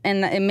doesn't,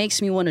 and it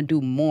makes me want to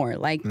do more.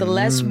 Like the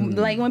less,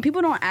 like when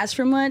people don't ask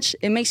for much,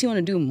 it makes you want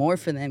to do more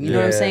for them. You know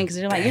what I'm saying? Because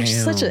you're like, you're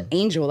just such an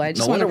angel. I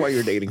just wonder why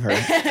you're dating her.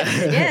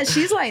 Yeah,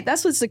 she's like,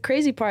 that's what's the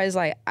crazy part is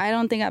like, I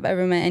don't think I've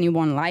ever met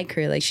anyone like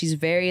her. Like she's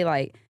very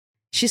like,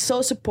 she's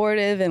so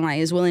supportive and like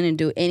is willing to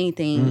do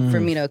anything for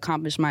me to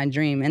accomplish my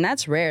dream, and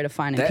that's rare to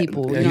find in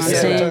people. You know what I'm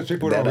saying? Sometimes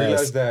people don't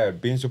realize that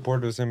being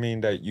supportive doesn't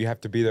mean that you have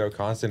to be there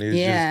constantly.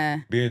 It's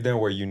just being there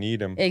where you need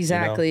them.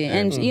 Exactly, you know?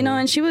 and you know,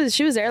 and she was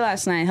there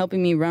last night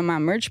helping me run my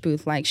merch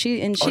booth. Like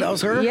she that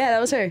was her. Yeah, that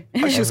was her.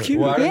 Oh, she's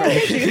cute. Well, I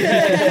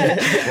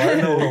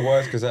don't know who it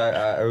was because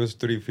it was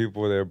 3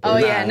 people there. Oh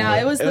yeah, no,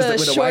 it was the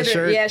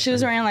shorter. Yeah, she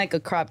was wearing like a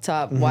crop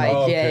top white.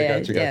 Oh,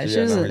 okay, yeah.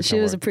 Gotcha. She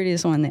was the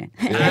prettiest one there.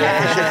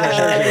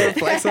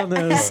 Flex on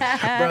this.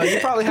 Bro,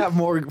 you probably have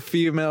more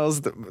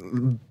females,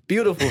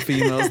 beautiful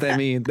females than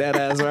me. That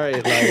ass, right?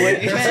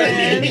 Like,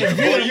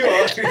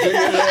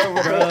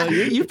 bro,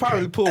 you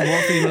probably pull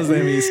more females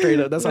than me,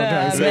 straight up. That's what I'm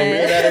trying to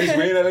say.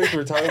 Me and Alex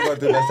were talking about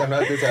this last time.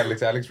 Not this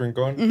Alex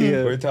Rincon.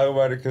 Yeah. We're talking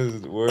about it because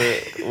we're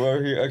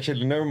here.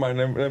 Actually, never mind.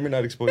 Let me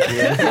not expose you.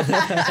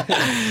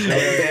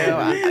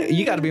 Damn,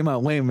 you got to be my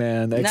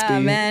wingman. Nah,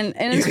 man,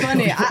 and it's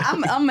funny.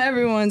 I'm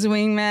everyone's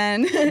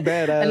wingman.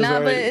 Badass,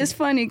 right? But it's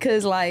funny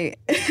because like,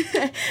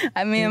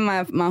 I mean.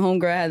 My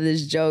homegirl had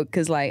this joke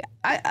because like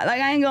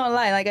I ain't gonna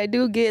lie, like I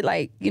do get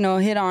like, you know,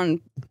 hit on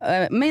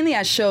mainly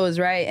at shows,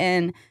 right?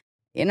 And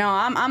you know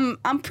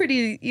I'm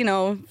pretty, you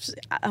know,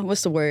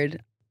 what's the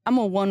word? I'm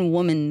a one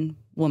woman.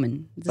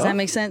 Does that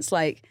make sense?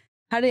 Like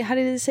how did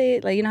they say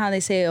it? Like, you know how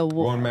they say a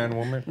one man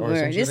woman or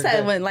something just like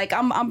that when like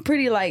I'm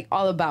pretty like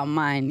all about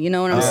mine. You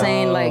know what I'm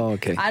saying?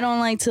 Like I don't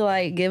like to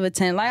like give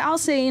attention. Like I'll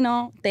say, you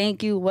know,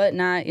 thank you,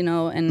 whatnot, you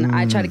know, and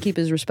I try to keep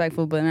it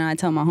respectful. But then I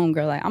tell my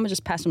homegirl like I'm gonna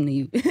just pass them to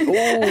you.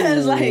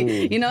 It's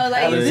like, you know,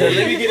 like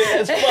let me get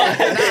it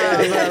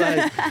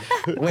as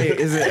fun. Wait,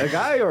 is it a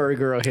guy or a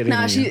girl hitting?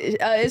 Nah,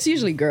 it's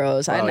usually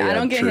girls. I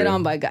don't get hit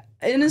on by guys.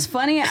 And it's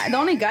funny. The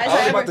only guys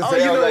I was about to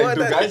say,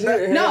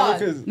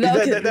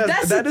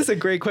 that is a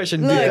great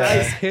question. Do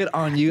guys hit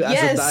on you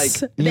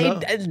as a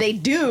dyke? They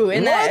do,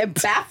 and that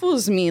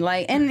baffles me.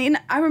 Like, and you know,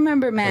 I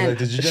remember, man. Like,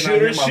 did you just not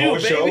hear my whole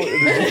show?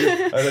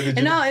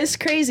 No, it's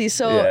crazy.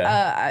 So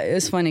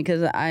it's funny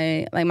because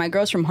I like my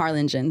girl's from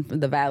Harlingen,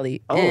 the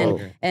Valley,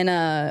 and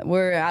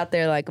we're out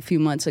there like a few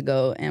months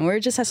ago, and we're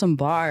just at some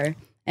bar,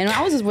 and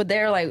I was just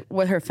there like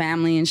with her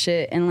family and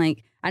shit, and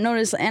like I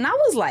noticed, and I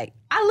was like,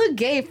 I look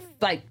gay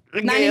like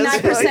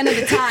 99% of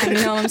the time,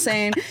 you know what I'm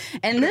saying?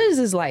 And this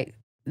is like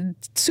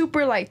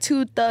super like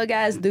 2 thug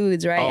ass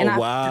dudes, right? And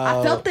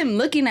I felt them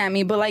looking at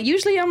me, but like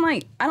usually I'm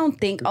like, I don't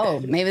think,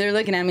 oh, maybe they're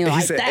looking at me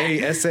like said, that.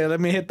 Hey, I said,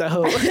 let me hit the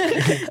hoe.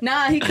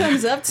 Nah, he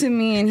comes up to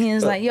me and he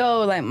was like,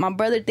 yo, like my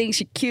brother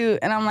thinks you're cute.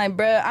 And I'm like,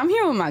 bro, I'm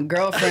here with my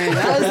girlfriend.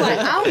 I was like,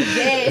 I'm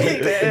gay.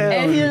 Damn.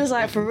 And he was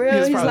like, for real?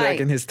 He's probably like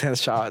in his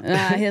 10th shot.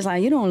 He was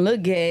like, you don't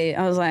look gay.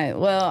 I was like,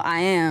 well, I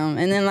am.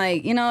 And then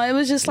like, you know, it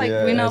was just like,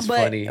 you know, but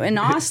funny. In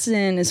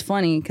Austin, it's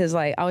funny because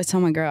like I always tell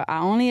my girl,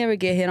 I only ever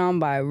get hit on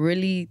by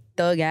really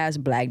thug ass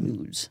black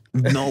dudes.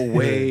 No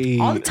way.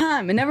 All the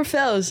time. It never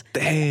fails.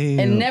 Damn.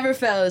 It never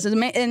fails.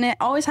 And it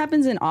always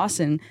happens in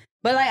Austin.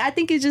 But like I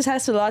think it just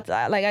has to like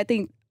I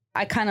think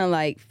I kind of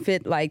like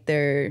fit like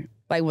their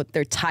like what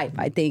their type,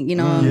 I think, you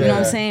know, you know what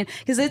I'm saying?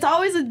 Because it's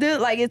always a dude,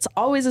 like it's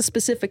always a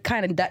specific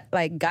kind of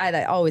like guy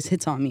that always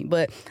hits on me.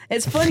 But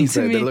it's funny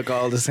to me. They look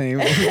all the same.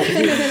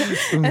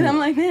 And I'm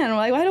like, man,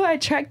 like why do I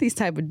attract these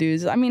type of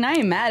dudes? I mean, I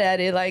ain't mad at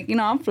it. Like, you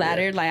know, I'm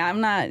flattered. Like I'm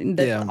not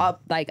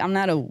like I'm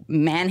not a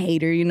man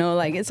hater. You know,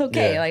 like it's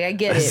okay. Like I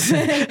get it.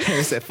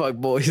 I said fuck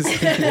boys.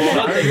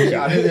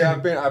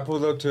 I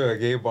pulled up to a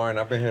gay bar and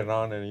I've been hitting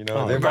on and you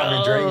know they brought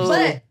me drinks.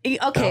 But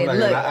okay, like,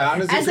 look,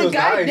 as a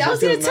guy, I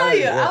was gonna tell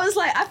you, I was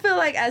like, I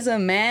feel like as a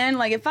man,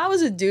 like if I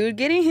was a dude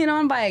getting hit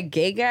on by a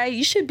gay guy,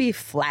 you should be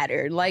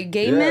flattered. Like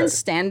gay men's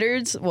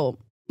standards, well,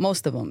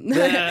 most of them,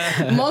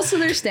 most of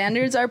their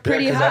standards are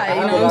pretty high.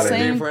 You know what I'm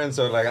saying? Friends,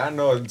 so like I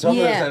know some of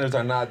their standards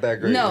are not that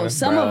great. No,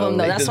 some of them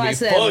though. That's why I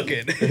said.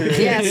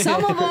 Yeah,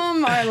 some of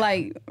them are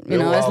like you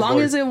know, as long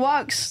as it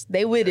walks,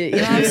 they with it.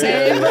 You know what I'm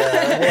saying?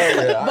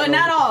 But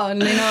not all. You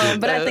know,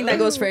 but I think that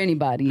goes for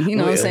anybody. You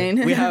know what I'm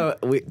saying? We have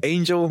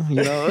Angel.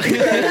 You know.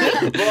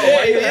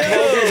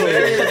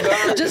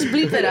 Just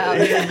bleep it out.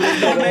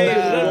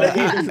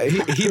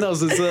 He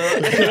knows it's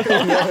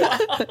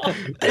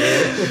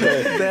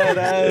that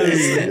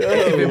ass.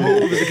 If it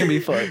moves, it can be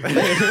fun.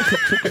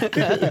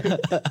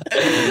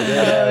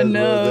 Oh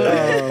no!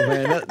 Oh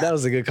man, that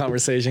was a good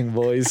conversation,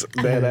 boys.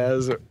 That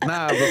ass.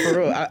 Nah, but for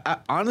real, I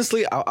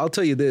honestly, I'll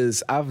tell you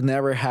this: I've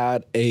never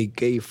had a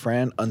gay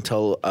friend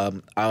until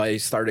I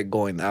started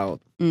going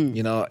out.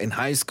 You know, in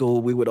high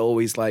school, we would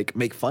always like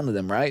make fun of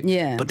them, right?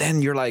 Yeah. But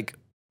then you're like,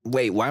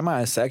 wait, why am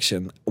I a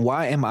section?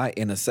 Why am I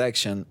in a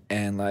section?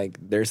 And like,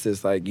 there's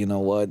this like, you know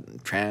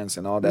what, trans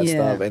and all that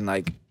stuff. And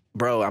like,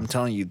 bro, I'm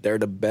telling you, they're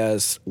the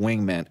best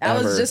wingmen I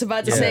ever. was just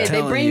about to say,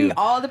 they bring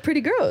all the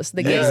pretty girls.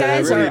 The gay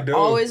guys really are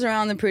always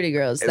around the pretty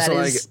girls. That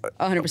is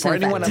 100% for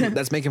anyone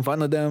that's making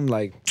fun of them,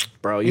 like,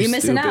 bro, you're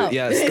missing stupid. out.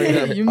 Yeah, straight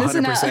up, you're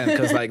missing 100%.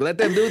 Because like, let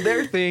them do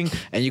their thing,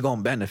 and you're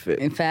gonna benefit.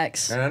 In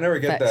facts. And I never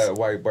get that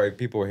why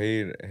people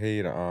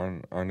hate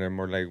on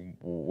them, or like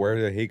where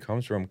the hate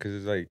comes from, because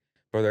it's like,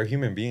 bro, they're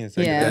human beings.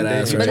 Like,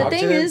 but the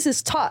thing is,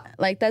 it's taught.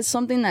 Like, that's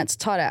something that's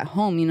taught at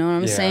home, you know what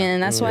I'm saying?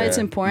 And that's why it's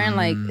important,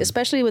 like,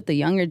 especially with the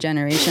younger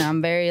generation.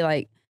 I'm very,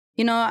 like,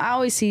 you know, I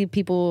always see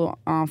people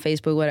on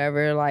Facebook,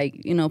 whatever,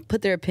 like, you know,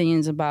 put their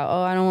opinions about,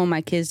 oh, I don't want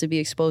my kids to be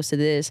exposed to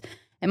this.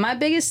 And my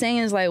biggest thing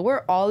is, like,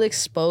 we're all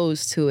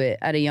exposed to it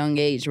at a young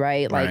age,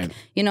 right? Like,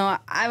 you know,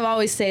 I've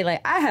always say, like,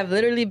 I have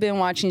literally been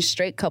watching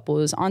straight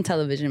couples on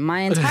television my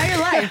entire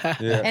life.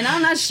 And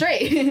I'm not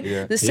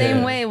straight. The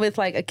same way with,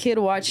 like, a kid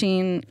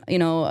watching, you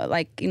know,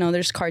 like, you know,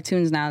 there's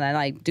cartoons now that,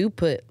 like, do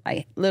put,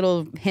 like,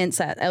 little hints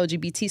at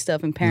LGBT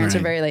stuff. And parents are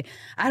very, like,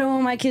 I don't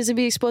want my kids to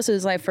be exposed to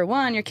this. Like, for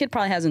one, your kid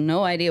probably has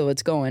no idea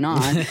what's going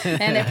on.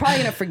 And they're probably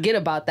going to forget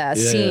about that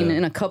scene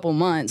in a couple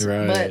months.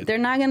 But they're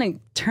not going to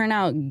turn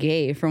out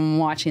gay from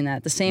watching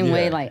that the same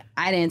way like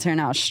I didn't turn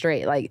out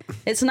straight. Like,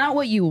 it's not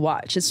what you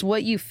watch, it's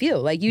what you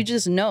feel. Like, you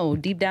just know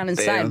deep down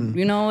inside,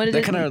 you know what it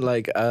is. That kind of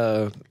like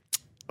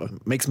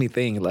makes me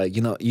think, like,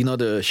 you know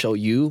the show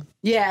You?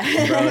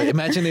 Yeah. Bro,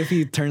 imagine if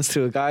he turns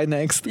to a guy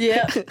next.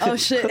 Yeah. Oh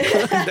shit.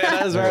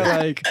 That's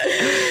right.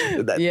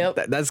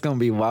 Like, that's gonna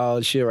be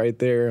wild shit right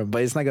there.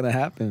 But it's not gonna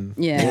happen.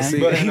 Yeah. We'll see.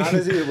 But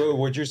honestly,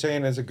 what you're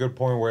saying is a good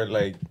point. Where,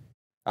 like,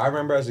 I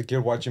remember as a kid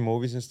watching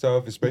movies and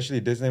stuff, especially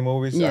Disney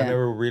movies. I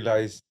never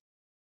realized,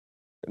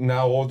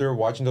 now older,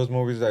 watching those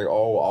movies, like,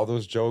 oh, all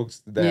those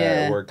jokes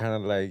that were kind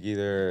of like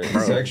either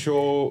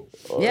sexual.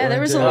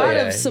 There was a lot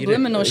of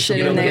subliminal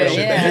shit in there.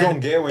 That you don't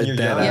get when you're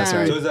young. Right.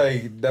 So it's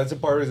like, that's a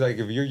part, is like,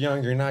 if you're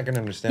young, you're not gonna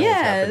understand.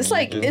 What's happening. It's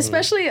like,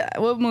 especially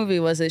what movie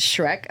was it?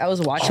 Shrek. I was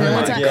watching it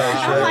one time.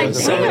 I'm like,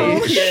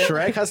 damn.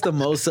 Shrek has the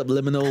most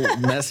subliminal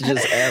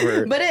messages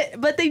ever.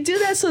 But they do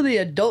that so the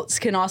adults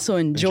can also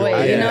enjoy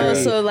it. You know,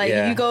 so like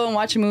if you go and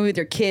watch a movie with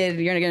your kid,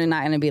 you're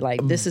not gonna be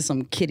like, this is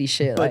some kiddie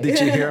shit. But did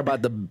you hear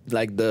about the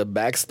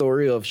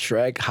backstory of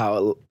Shrek?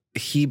 How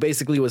he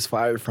basically was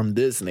fired from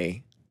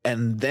Disney,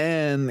 and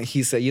then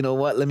he said, you know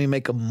what, let me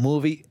make a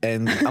movie,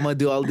 and I'm gonna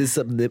do all these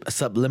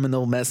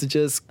subliminal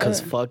messages, because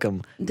fuck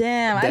them.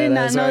 Damn, I did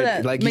not know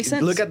that. Like, makes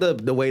sense. Look at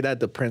the way that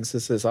the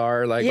princesses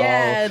are, like,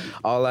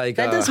 all like,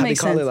 that does how make they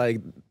call sense. it,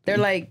 like, they're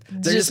like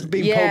they're just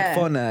being poked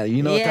fun at,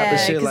 you know, type of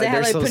shit. Because Like, they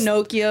had like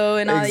Pinocchio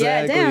and all.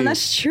 Exactly. Yeah, damn,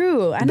 that's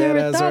true. I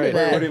never thought of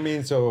that. What do you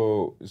mean?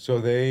 So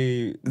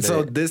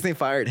Disney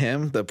fired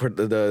him, the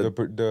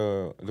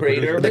creator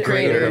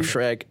creator of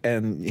Shrek,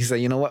 and he said,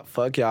 you know what,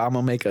 fuck y'all,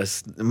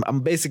 I'm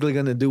basically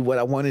gonna do what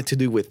I wanted to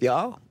do with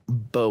y'all,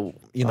 but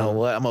you know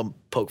what, I'm gonna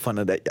poke fun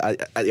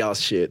at y'all's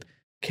shit.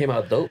 Came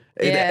out dope.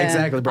 Yeah,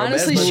 exactly, bro.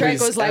 Honestly,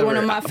 Shrek was like one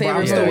of my favorite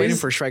movies. I'm still waiting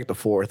for Shrek the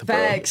 4th, bro.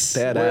 Facts.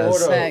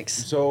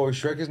 Facts. So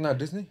Shrek is not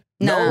Disney?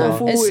 No,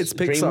 it's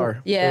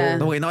Pixar. Yeah.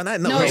 No, wait, no,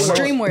 it's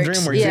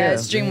DreamWorks. Yeah,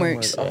 it's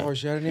DreamWorks. Oh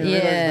shit, I didn't even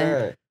realize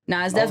that.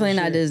 Nah, it's definitely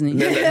not Disney.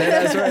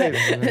 That's right.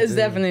 It's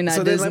definitely not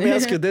Disney. So then let me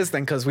ask you this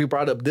then, because we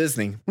brought up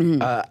Disney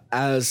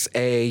as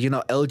a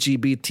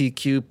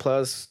LGBTQ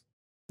plus.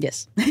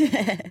 Yes.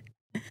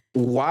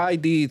 Why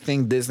do you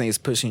think Disney is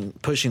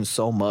pushing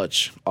so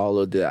much all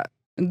of that?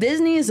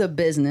 Disney is a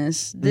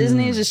business.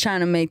 Disney is just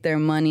trying to make their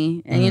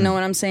money. And you know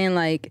what I'm saying?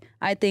 Like,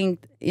 I think,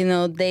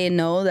 they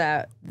know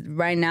that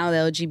right now the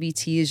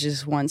LGBT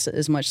just wants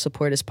as much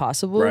support as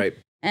possible. Right.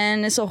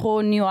 And it's a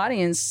whole new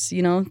audience,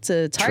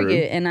 to target. True.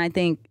 And I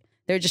think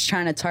they're just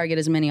trying to target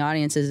as many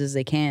audiences as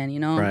they can,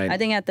 Right. I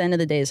think at the end of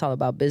the day, it's all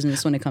about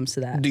business when it comes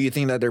to that. Do you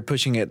think that they're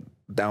pushing it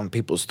down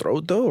people's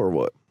throat though, or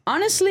what?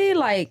 Honestly,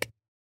 like,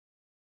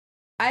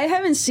 I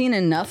haven't seen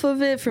enough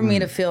of it for me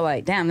to feel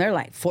like, damn, they're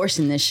like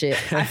forcing this shit.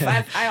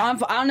 I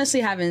honestly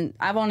haven't.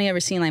 I've only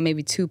ever seen like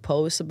maybe 2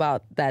 posts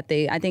about that.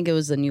 I think it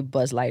was the new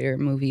Buzz Lightyear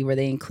movie where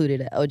they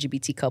included an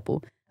LGBT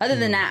couple. Other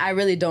than that, I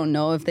really don't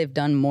know if they've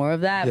done more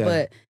of that. Yeah.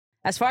 But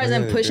as far as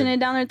them pushing it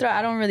down their throat,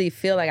 I don't really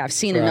feel like I've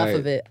seen enough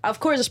of it.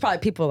 Of course, there's probably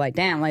people like,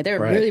 damn, like they're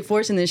really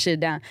forcing this shit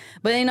down.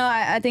 But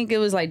I think it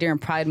was like during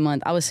Pride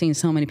Month, I was seeing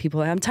so many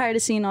people like, I'm tired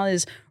of seeing all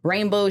this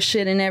rainbow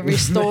shit in every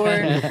store.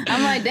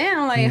 I'm like,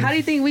 damn, like how do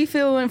you think we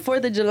feel when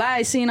 4th of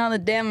July seeing all the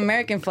damn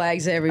American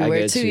flags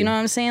everywhere too? You know what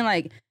I'm saying?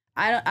 Like,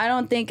 I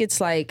don't think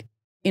it's like,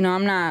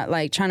 I'm not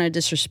like trying to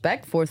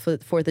disrespect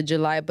 4th of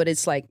July, but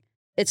it's like,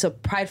 it's a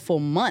prideful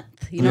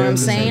month. You know what I'm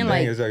saying?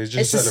 Like,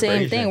 it's the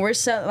same thing. We're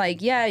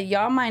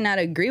y'all might not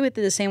agree with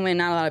it the same way.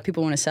 Not a lot of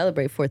people want to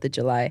celebrate 4th of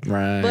July.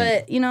 Right.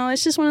 But,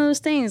 it's just one of those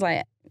things,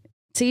 like,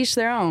 to each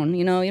their own.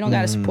 You don't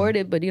got to support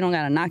it, but you don't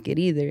got to knock it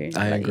either.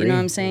 I agree. You know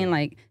what I'm saying?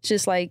 Like, it's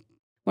just like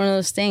one of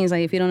those things,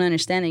 like, if you don't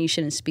understand it, you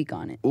shouldn't speak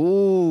on it.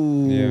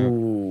 Ooh.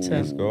 Yeah.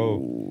 Let's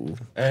go.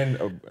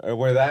 And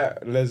with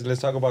that,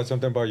 let's talk about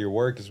something about your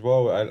work as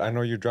well. I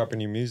know you're dropping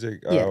new music.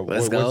 Let's go.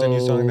 What's the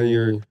new song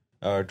that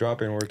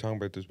dropping? We were talking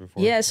about this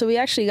before. Yeah, so we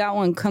actually got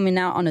one coming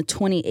out on the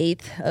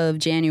 28th of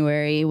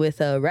January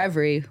with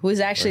Reverie, who is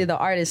actually the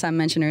artist I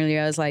mentioned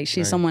earlier. I was like,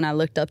 she's someone I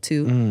looked up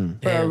to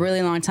for a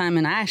really long time,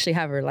 and I actually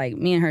have her, like,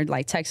 me and her,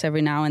 like, text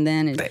every now and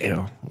then. And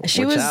Damn.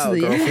 she Watch was, out,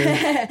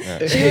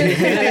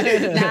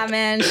 nah,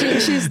 man,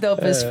 she's dope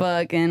as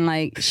fuck, and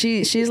like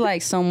she's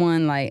like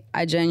someone like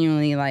I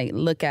genuinely like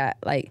look at.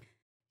 Like,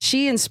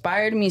 she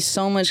inspired me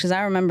so much because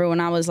I remember when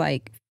I was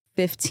like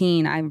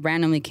 15, I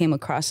randomly came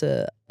across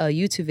a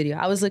YouTube video.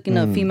 I was looking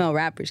up female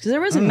rappers because there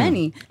wasn't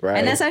many. Right.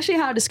 And that's actually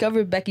how I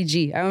discovered Becky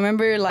G. I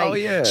remember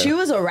like she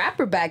was a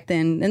rapper back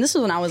then. And this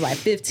was when I was like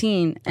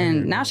 15.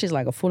 And now she's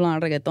like a full-on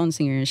reggaeton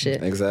singer and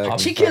shit. Exactly.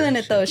 She killing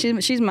it though.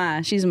 She's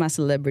my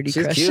celebrity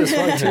crush. She's cute as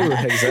fuck too.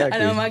 Exactly. I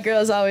know my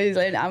girls always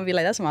like, I'll be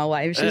like, that's my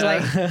wife. She's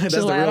like, that's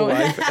the real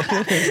wife.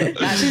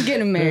 Nah, she's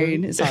getting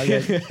married. It's all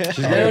good.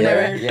 She's getting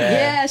married?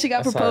 Yeah, she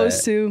got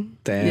proposed to.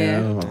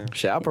 Damn. Yeah.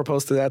 Shit, I'll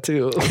propose to that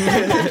too.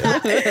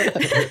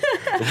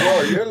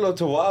 Bro, you're a little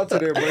too wild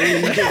today, bro.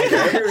 Every girl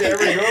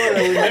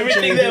that we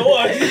Everything that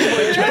was.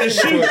 Trying to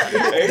shoot.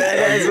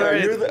 That's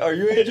right. Are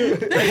you Angel?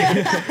 Angel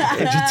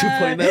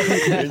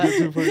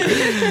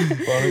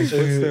 2.0. Following his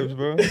footsteps,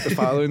 bro.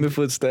 Following the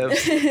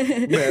footsteps.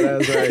 Man,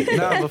 that's right.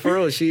 No, but for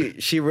real,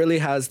 she really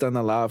has done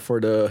a lot for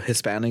the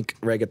Hispanic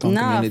reggaeton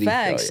community.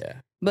 Facts. Oh, yeah.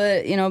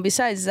 But, you know,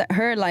 besides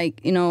her,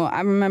 like, you know,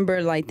 I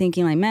remember, like,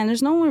 thinking, like, man,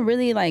 there's no one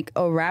really, like,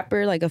 a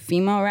rapper, like, a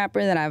female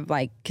rapper that I've,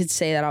 like, could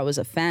say that I was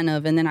a fan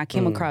of. And then I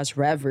came across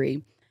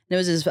Reverie. There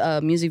was this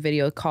music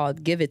video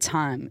called Give It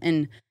Time.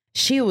 And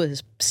she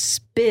was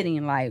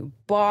spitting, like,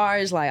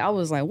 bars. Like, I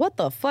was like, what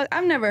the fuck?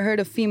 I've never heard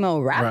a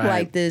female rap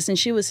like this. And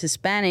she was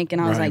Hispanic.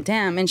 And I was like,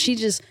 damn. And she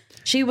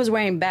was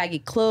wearing baggy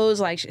clothes.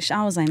 Like,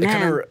 I was like,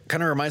 man. It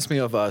kind of reminds me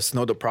of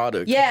Snow the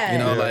Product. Yeah, you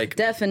know, like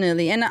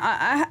definitely. And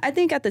I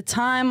think at the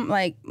time,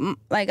 like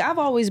I've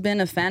always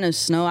been a fan of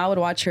Snow. I would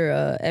watch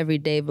her every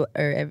day, what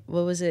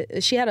was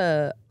it? She had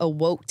a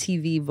woke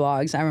TV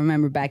vlogs. I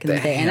remember back in the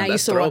day, and I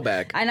used to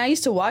throwback. And I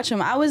used to watch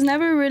them. I was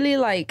never really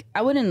like,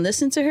 I wouldn't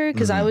listen to her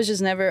because I was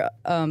just never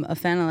a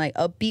fan of like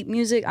upbeat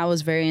music. I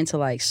was very into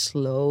like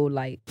slow,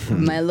 like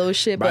mellow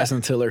shit.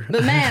 Bryson Tiller.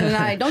 But man,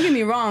 like, don't get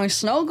me wrong,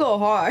 Snow go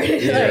hard.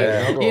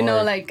 You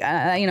know, like,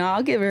 you know,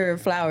 I'll give her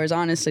flowers,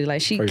 honestly.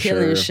 Like, she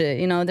killing shit.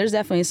 You know, there's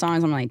definitely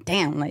songs I'm like,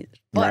 damn, like,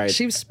 fuck,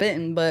 she was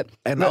spitting.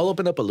 And I'll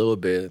open up a little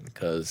bit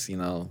because, you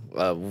know,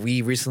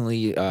 we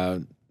recently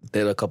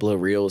did a couple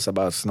of reels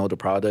about Snow the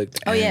Product.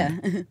 Oh, yeah.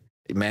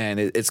 Man,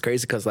 it's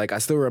crazy because, like, I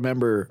still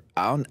remember,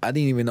 I didn't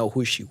even know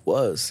who she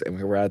was. And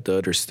we were at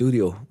their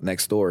studio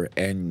next door.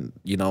 And,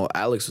 you know,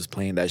 Alex was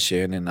playing that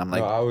shit. And I'm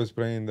like... No, I was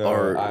playing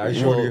I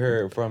showed you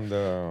her from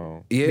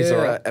the...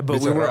 Yeah, but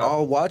we were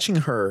all watching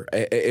her.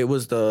 It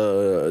was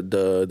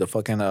the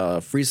fucking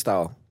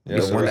freestyle.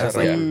 Yeah, the one that has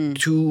like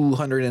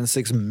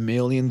 206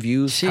 million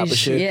views type of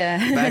shit. Yeah.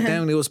 Back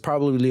then, it was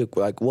probably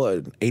like,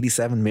 what,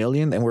 87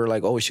 million? And we were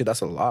like, oh, shit,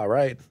 that's a lot,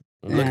 right?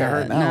 Look at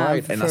her now,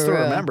 right? And I still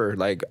remember,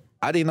 like...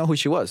 I didn't know who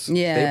she was.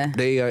 Yeah.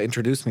 They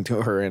introduced me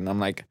to her, and I'm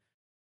like,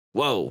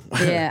 whoa.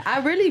 Yeah,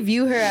 I really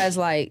view her as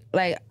like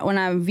when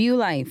I view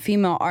like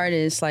female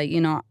artists, like, you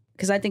know,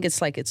 because I think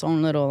it's like its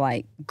own little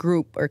like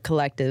group or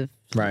collective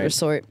or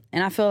sort.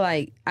 And I feel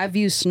like I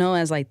view Snow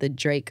as like the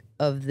Drake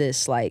of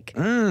this, like,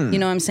 you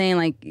know what I'm saying?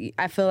 Like,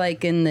 I feel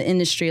like in the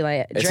industry,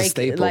 like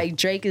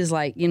Drake is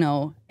like, you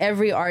know,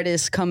 every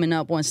artist coming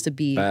up wants to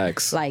be like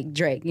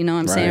Drake, you know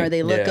what I'm saying? Or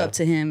they look up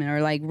to him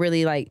or like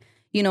really like,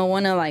 you know,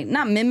 want to like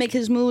not mimic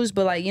his moves,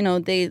 but like, you know,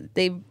 they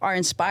are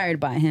inspired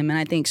by him. And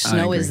I think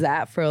Snow is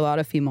that for a lot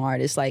of female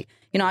artists. Like,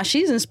 you know,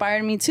 she's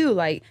inspired me too.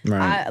 Like,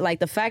 I like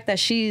the fact that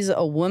she's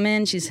a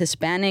woman, she's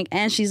Hispanic,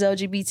 and she's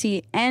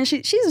LGBT, and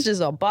she's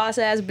just a boss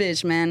ass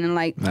bitch, man. And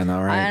like, I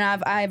know, right?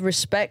 And I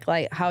respect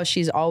like how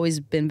she's always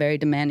been very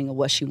demanding of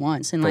what she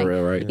wants. And like,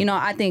 you know,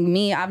 I think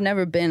I've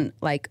never been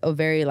like a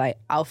very like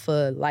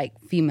alpha like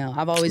female.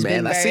 I've always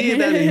been very... I see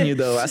that in you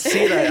though. I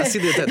see that. I see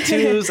the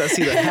tattoos. I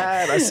see the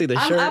hat. I see the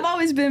shirt. I've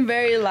always been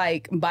very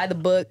like by the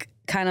book.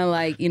 Kind of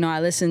like, you know, I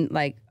listen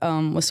like,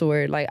 what's the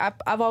word? Like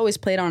I've always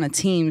played on a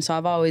team. So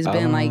I've always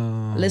been like,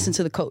 listen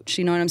to the coach.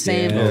 You know what I'm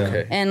saying? Yeah.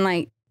 Okay. And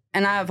like,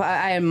 and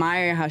I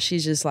admire how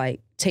she's just like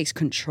takes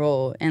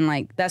control. And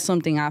like, that's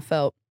something I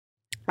felt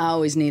I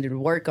always needed to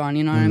work on.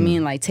 You know what I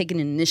mean? Like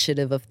taking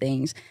initiative of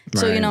things.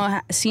 So, you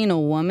know, seeing a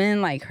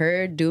woman like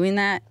her doing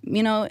that,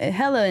 you know, it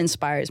hella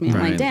inspires me. I'm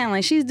like, damn,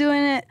 like she's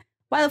doing it.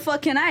 Why the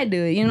fuck can I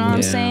do it? You know what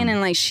I'm saying?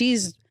 And like,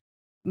 she's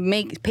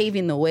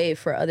paving the way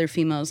for other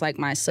females like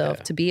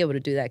myself to be able to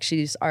do that.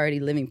 She's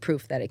already living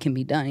proof that it can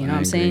be done. You know what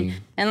I'm saying?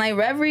 And like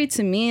Reverie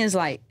to me is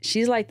like,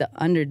 she's like the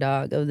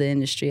underdog of the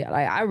industry.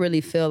 Like I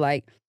really feel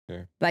like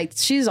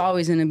she's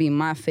always going to be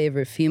my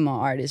favorite female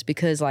artist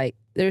because like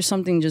there's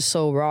something just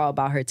so raw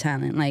about her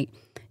talent. Like,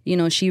 you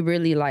know, she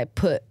really like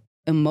put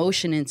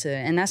emotion into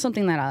it. And that's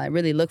something that I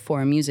really look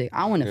for in music.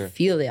 I want to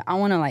feel it. I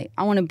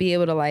want to be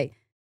able to like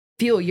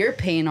feel your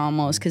pain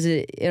almost because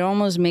it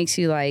almost makes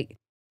you like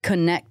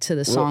connect to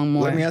the song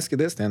more. Let me ask you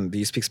this then. Do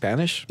you speak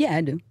Spanish? Yeah,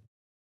 I do.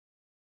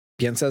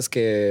 ¿Piensas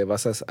que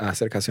vas a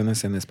hacer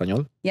canciones en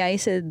español? Ya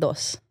hice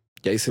 2.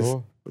 Cases.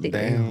 Oh,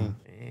 damn.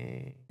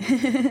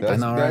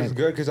 That's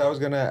good, because I was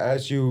gonna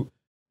ask you,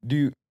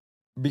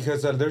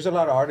 because there's a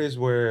lot of artists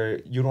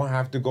where you don't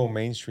have to go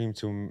mainstream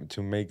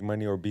to make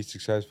money or be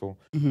successful.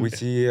 We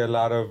see a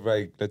lot of,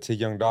 like, let's say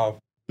Young Dolph.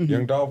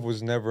 Young Dolph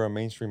was never a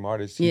mainstream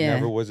artist. He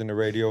never was in the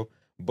radio.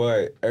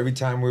 But every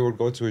time we would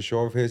go to a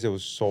show of his, it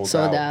was sold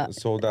out.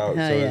 Sold out.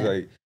 Hell so it's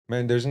like,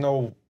 man, there's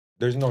no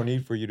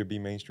need for you to be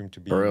mainstream to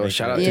be. Bro,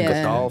 shout out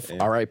to Dolph,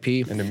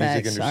 R.I.P. In the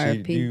music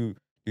industry, do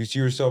you see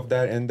yourself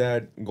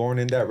going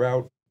in that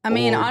route? I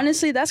mean,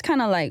 honestly, that's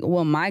kind of like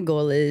what my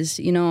goal is.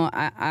 You know,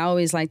 I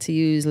always like to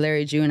use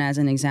Larry June as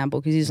an example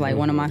because he's like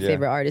one of my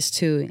favorite artists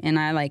too. And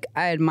I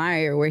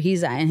admire where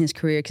he's at in his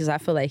career because I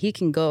feel like he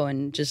can go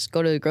and just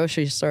go to the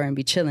grocery store and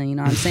be chilling. You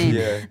know what I'm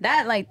saying?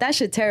 That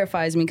shit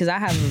terrifies me because I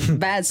have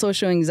bad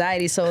social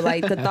anxiety. So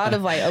like the thought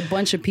of like a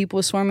bunch of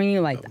people swarming you,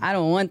 like I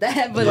don't want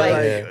that. But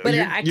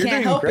I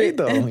can't help it.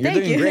 Though. You're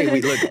doing great.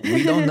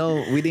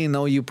 We didn't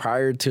know you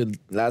prior to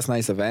last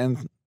night's event,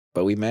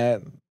 but we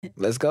met.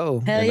 Let's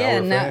go. Hell yeah.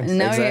 Now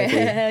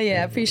exactly. Hell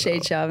yeah. I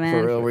appreciate y'all, man.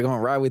 For real, we're going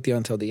to ride with you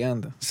until the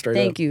end. Straight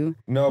Thank up. you.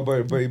 No,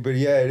 but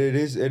yeah, it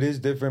is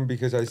different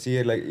because I see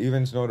it like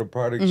even Snow the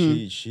Product,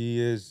 she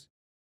is,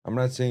 I'm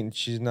not saying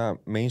she's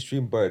not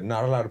mainstream, but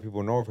not a lot of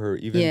people know of her,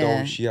 even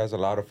though she has a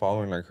lot of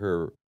following. Like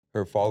her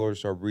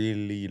followers are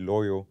really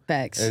loyal.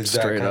 Facts. Is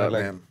Straight that up,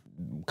 like, man.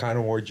 Kind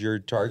of what you're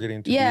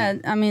targeting to be?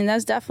 I mean,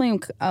 that's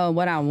definitely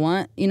what I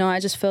want. You know, I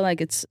just feel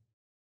like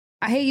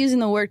I hate using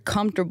the word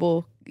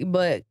comfortable,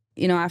 but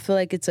you know, I feel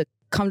like it's a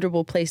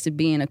comfortable place to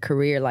be in a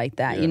career like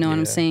that. You know what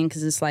I'm saying?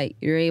 Because it's like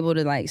you're able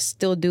to like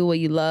still do what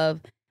you love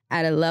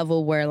at a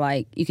level where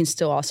like you can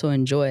still also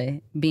enjoy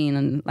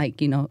being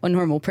like, you know, a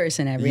normal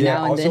person every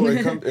now and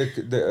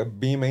then.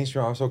 Being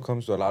mainstream also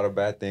comes to a lot of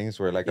bad things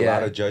where like a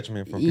lot of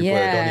judgment from people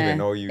that don't even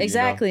know you.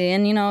 Exactly. You know?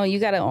 And you know, you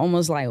got to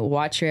almost like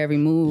watch your every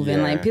move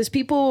and like, because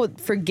people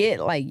forget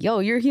like, yo,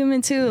 you're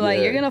human too.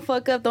 Like you're going to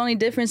fuck up. The only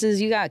difference is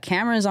you got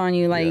cameras on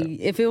you. Like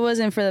if it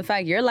wasn't for the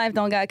fact your life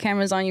don't got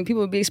cameras on you,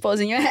 people would be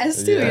exposing your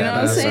ass too. You know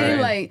what I'm saying?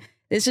 Right. Like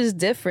it's just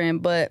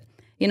different. But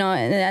you know,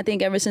 and I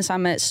think ever since I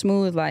met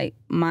Smooth, like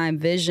my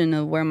vision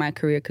of where my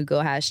career could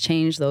go has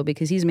changed though,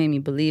 because he's made me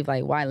believe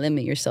like, why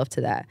limit yourself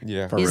to that?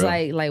 Yeah. He's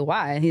like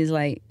why? He's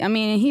like, I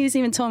mean, he's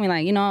even told me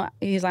like, you know,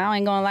 he's like, I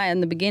ain't gonna lie.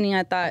 In the beginning,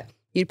 I thought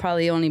you'd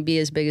probably only be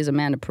as big as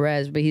Amanda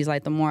Perez, but he's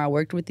like, the more I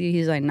worked with you,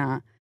 he's like, nah.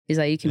 He's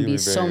like, you can be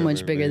so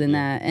much bigger than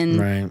that.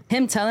 And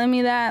him telling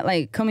me that,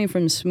 like coming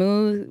from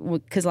Smooth,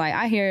 because like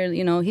I hear,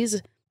 you know,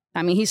 he's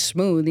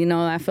smooth, you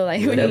know. I feel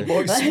like,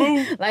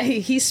 like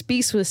he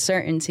speaks with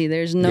certainty.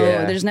 There's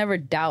never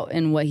doubt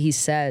in what he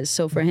says.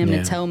 So for him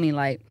to tell me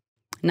like,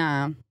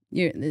 nah,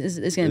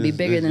 it's gonna be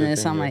bigger than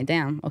this. I'm like,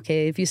 damn,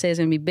 okay. If you say it's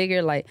gonna be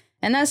bigger, like,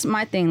 and that's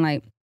my thing.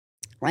 Like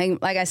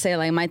I say,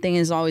 like my thing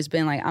has always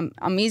been like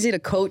I'm easy to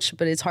coach,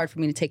 but it's hard for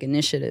me to take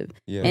initiative.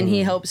 Yeah. And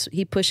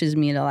he pushes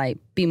me to like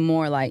be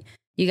more like,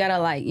 you gotta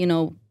like, you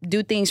know,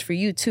 do things for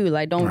you too.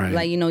 Like don't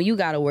like, you know, you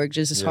gotta work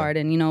just as hard,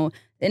 and you know.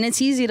 And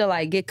it's easy to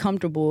like get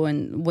comfortable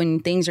and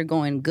when things are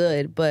going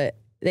good, but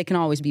they can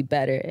always be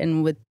better.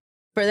 And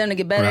for them to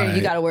get better,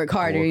 you got to work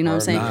harder. You know what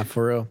I'm saying? Nah,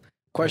 for real.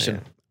 Question.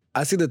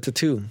 I see the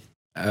tattoo.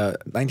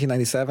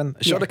 1997.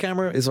 Show the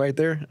camera is right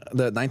there.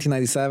 The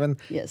 1997.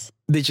 Yes.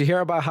 Did you hear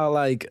about how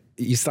like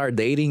you start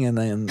dating and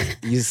then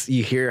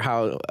you hear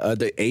how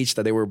the age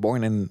that they were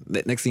born and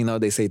the next thing you know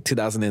they say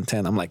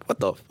 2010. I'm like, what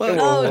the fuck?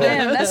 Oh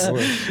damn, that's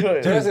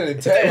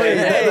 2010.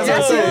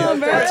 That's all,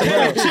 bro.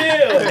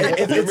 Chill.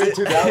 It's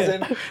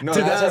 2000. No,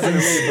 that's happened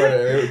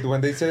to me. But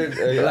when they said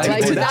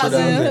like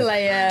 2000,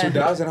 like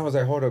 2000, I was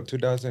like, hold up,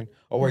 2000.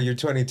 Oh wait, you're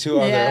 22.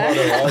 I was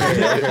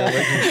like,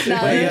 hold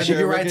up. Wait,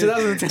 you're right,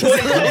 2010.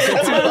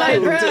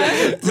 Like, bro,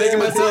 making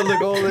myself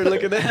look older.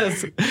 Look at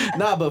this.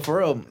 Nah, but for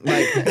real,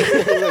 like,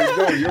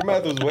 yo, your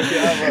math was way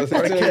off.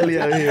 R. Kelly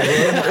out here,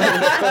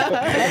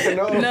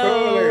 bro.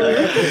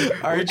 No.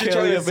 R.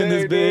 Kelly up in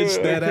this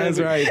bitch. That ass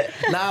right.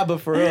 Nah, but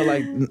for real,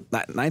 like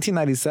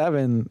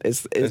 1997.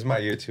 It's my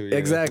year too. Yeah.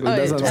 Exactly.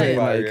 That's what I'm saying.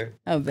 Like,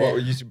 well,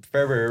 you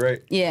February,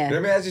 right? Yeah.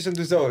 Let me ask you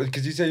something though,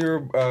 because you said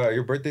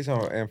your birthday's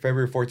on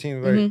February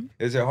 14th, right? Mm-hmm.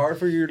 Is it hard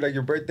for you, like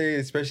your birthday,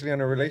 especially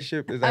on a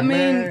relationship? Is that, I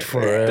mean,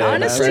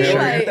 honestly,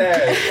 like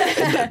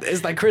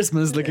it's like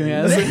Christmas looking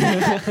at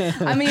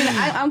us. I mean,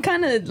 I'm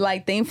kind of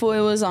like thankful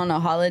it was on a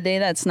holiday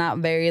that's not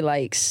very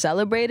like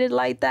celebrated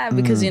like that,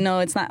 because you know,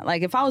 it's not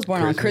like if I was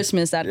born on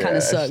Christmas, that kind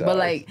of sucked. But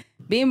like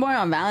being born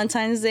on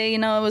Valentine's Day, you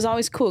know, it was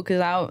always cool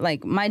because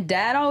my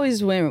dad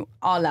always went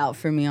all out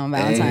for me on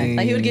Valentine's.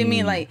 Like he would give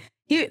me like.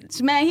 He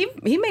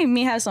made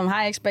me have some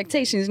high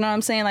expectations. You know what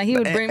I'm saying? Like he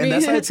would bring me. And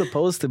that's how it's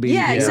supposed to be.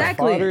 Yeah,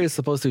 exactly. Your father is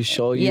supposed to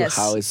show you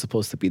how it's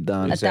supposed to be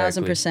done.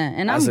 1,000%.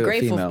 And I'm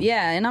grateful.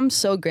 And I'm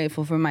so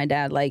grateful for my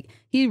dad. Like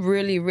he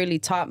really, really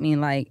taught me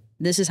like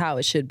this is how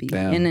it should be.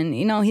 Damn. And then,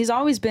 you know, he's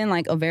always been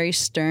like a very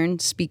stern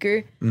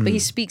speaker, but he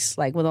speaks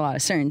like with a lot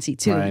of certainty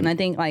too. Right. And I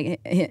think like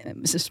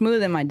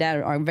Smooth and my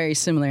dad are very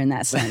similar in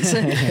that sense.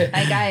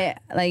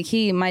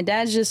 My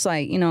dad's just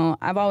like, you know,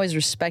 I've always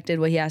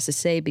respected what he has to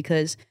say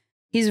because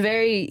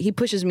he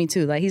pushes me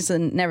too. Like, he's a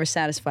never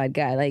satisfied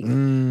guy. Like,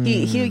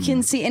 he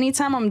can see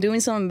anytime I'm doing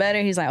something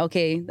better, he's like,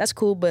 okay, that's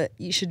cool, but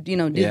you should,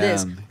 do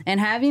this. And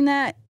having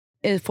that,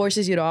 it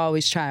forces you to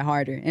always try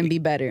harder and be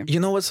better. You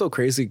know what's so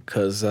crazy?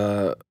 Because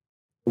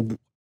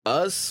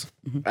us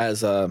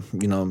as,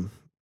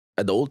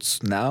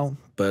 adults now,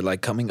 but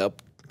like coming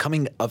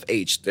of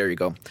age, there you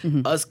go.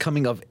 Us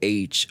coming of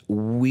age,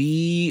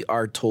 we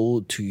are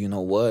told to, you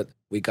know what?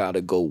 We got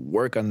to go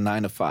work a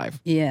 9 to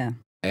 5. Yeah.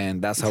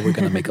 And that's how we're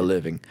going to make a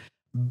living.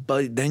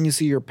 But then you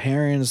see your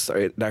parents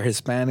that are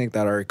Hispanic,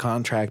 that are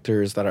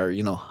contractors, that are,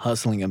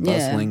 hustling and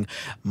bustling,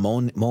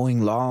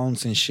 mowing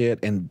lawns and shit.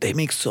 And they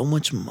make so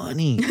much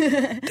money.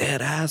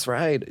 Dead ass,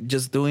 right?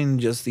 Just doing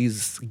just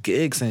these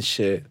gigs and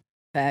shit.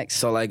 Facts.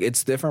 So, like,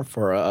 it's different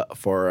for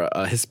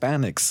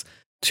Hispanics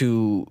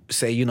to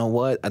say, you know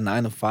what, a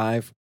 9 to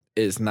 5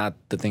 is not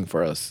the thing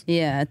for us.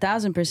 Yeah,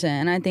 1,000%.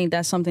 And I think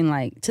that's something,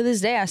 like, to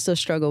this day I still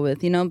struggle with,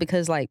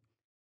 because, like,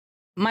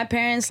 my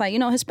parents, like,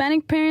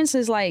 Hispanic parents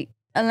is like,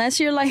 unless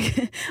you're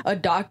like a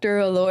doctor or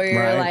a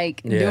lawyer,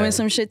 like doing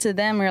some shit to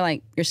them, or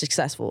like you're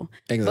successful.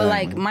 Exactly. But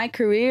like my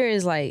career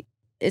is like,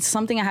 it's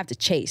something I have to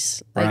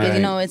chase. Like,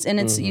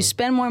 it's you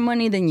spend more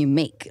money than you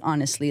make,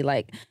 honestly.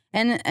 Like,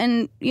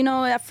 and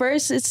at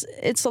first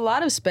it's a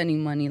lot of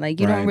spending money. Like,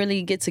 you don't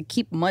really get to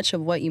keep much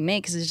of what you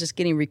make, because it's just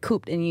getting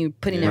recouped and you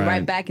putting it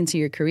right back into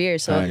your career.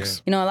 So,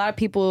 a lot of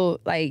people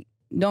like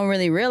don't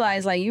really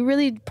realize, like, you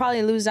really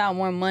probably lose out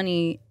more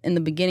money in the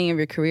beginning of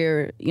your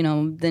career,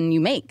 than you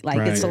make.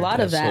 Like, it's a lot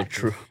of that. So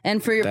true.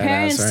 And for your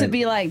parents to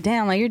be like,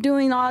 damn, like, you're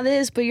doing all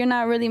this, but you're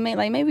not really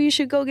like, maybe you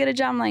should go get a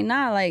job. I'm like,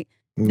 nah, like,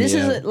 this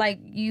is like,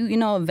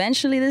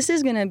 eventually this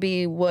is going to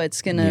be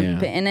what's going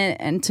to,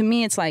 and to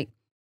me, it's like,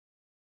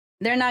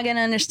 they're not going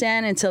to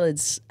understand until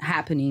it's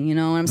happening, you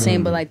know what I'm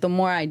saying? But like, the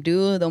more I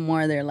do, the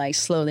more they're like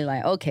slowly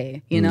like,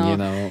 okay, they're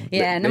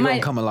gonna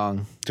come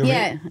along. To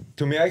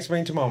me, I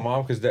explained to my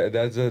mom, because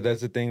that's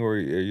the thing where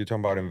you're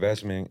talking about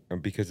investment,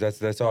 because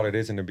that's all it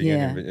is in the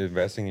beginning,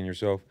 investing in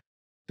yourself.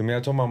 To me, I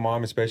told my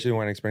mom, especially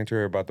when I explained to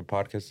her about the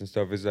podcast and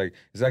stuff, it's like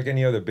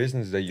any other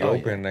business that you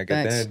open. Like,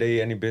 at the end of the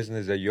day, any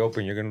business that you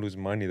open, you're gonna lose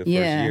money the first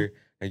year.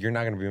 Like, you're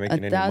not going to be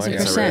making any money.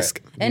 It's a risk.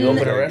 And you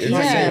open a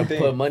restaurant, you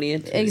put money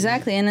into it.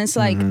 Exactly. And it's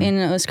like, and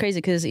it was crazy,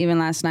 because even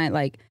last night,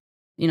 like,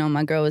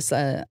 my girl was,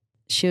 I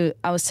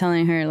was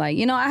telling her, like,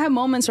 I have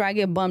moments where I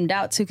get bummed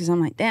out too, because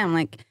I'm like, damn,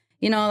 like,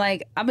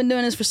 like, I've been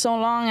doing this for so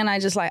long, and I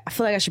just, like, I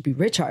feel like I should be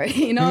rich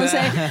already, you know what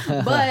I'm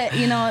saying? But,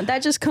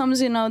 that just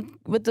comes,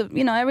 with the,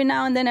 every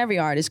now and then every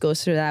artist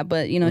goes through that.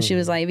 But, she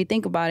was like, if you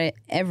think about it,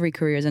 every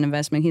career is an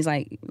investment. He's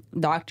like,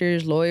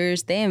 doctors,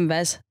 lawyers, they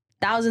invest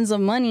thousands of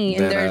money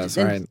in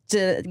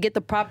to get the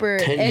proper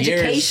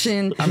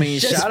education. I mean,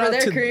 just shout out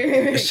to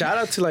career. Shout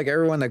out to like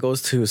everyone that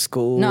goes to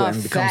school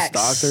and becomes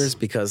doctors,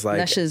 because like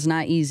that shit's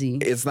not easy.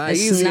 It's not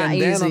easy.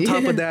 Then on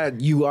top of that,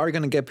 you are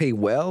gonna get paid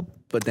well,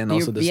 but then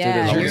also the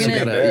students are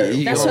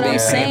gonna that's what I'm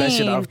saying. That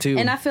shit off too.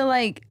 And I feel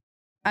like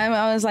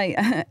I was like,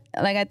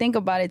 like, I think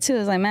about it too.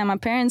 It's like, man, my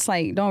parents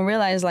like don't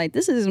realize, like,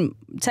 this is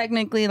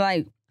technically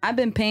like, I've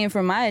been paying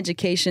for my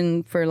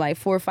education for like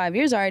 4 or 5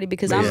 years already,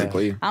 because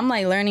I'm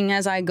like learning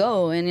as I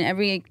go, and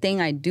everything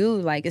I do,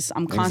 like,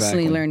 I'm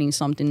constantly learning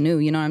something new.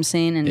 You know what I'm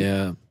saying?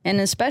 And and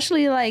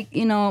especially like,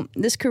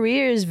 this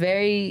career is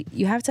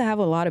you have to have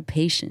a lot of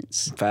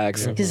patience.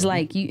 Facts. Because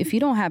like, if you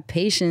don't have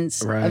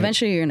patience,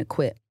 eventually you're gonna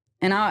quit.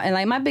 And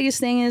like, my biggest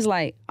thing is,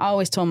 like, I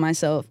always told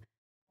myself,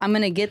 I'm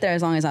gonna get there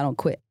as long as I don't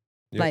quit.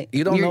 Like,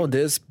 you don't know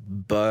this,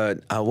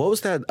 but what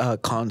was that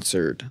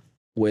concert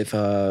with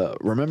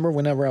remember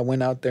whenever I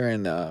went out there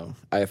and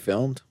I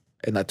filmed,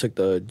 and I took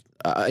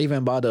I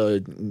even bought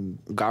a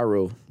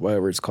gyro,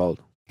 whatever it's called.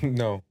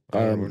 No.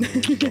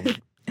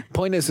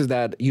 Point is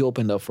that you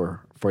opened up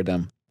for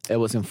them. It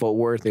was in Fort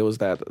Worth. It was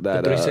that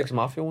the 3-6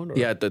 Mafia one? Or?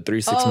 Yeah, the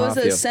 3-6 Mafia. Oh, it was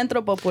the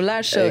Centro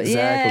Popular show.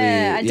 Exactly.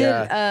 Yeah, I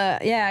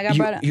did. I got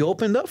brought up. You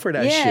opened up for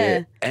that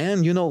shit.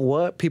 And you know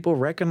what? People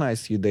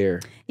recognized you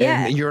there.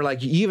 Yeah. And you're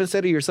like, you even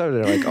said it yourself.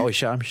 They're like, oh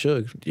shit, I'm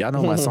shook. Y'all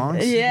know my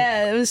songs?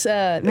 Yeah, it was,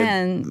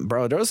 man.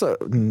 Bro, there was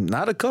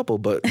not a couple,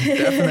 but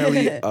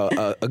definitely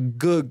a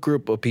good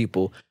group of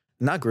people.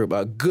 Not group,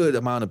 a good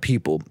amount of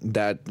people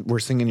that were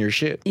singing your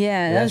shit.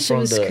 Yeah, that shit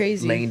was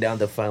crazy. Laying down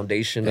the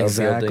foundation of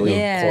building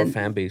a core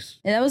fan base.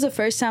 And that was the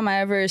first time I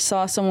ever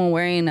saw someone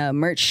wearing a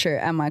merch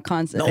shirt at my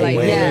concert. No like,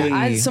 way. Yeah,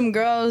 I had some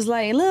girls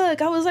like,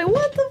 look, I was like,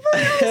 what the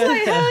fuck? I was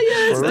like, hell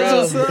yeah,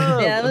 that's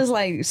dope. Yeah, it was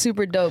like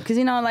super dope. Because,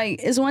 like,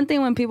 it's one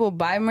thing when people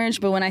buy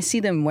merch, but when I see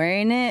them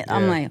wearing it,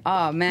 I'm like,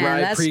 oh man,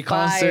 that's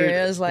fire.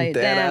 It was like,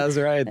 damn. That's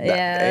right.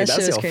 Yeah,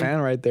 that's your fan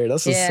right there.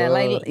 That's yeah,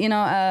 like,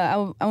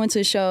 I went to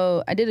a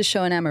show. I did a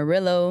show in Amarillo.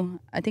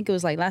 I think it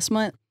was like last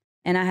month,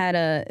 and I had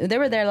they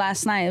were there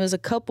last night. It was a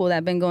couple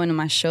that been going to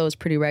my shows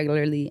pretty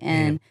regularly,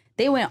 and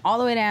they went all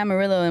the way to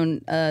Amarillo,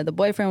 and the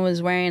boyfriend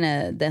was wearing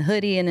the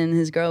hoodie, and then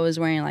his girl was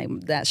wearing like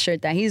that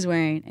shirt that he's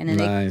wearing, and then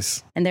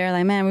they were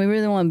like, man, we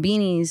really want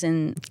beanies,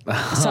 and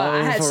so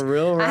I had for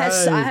real,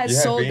 I had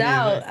sold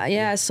out. Right?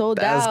 Yeah, I sold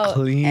out,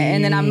 clean.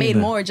 And then I made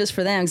more just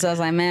for them because I was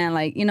like, man,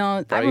 like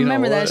I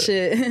remember that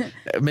shit.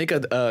 Make a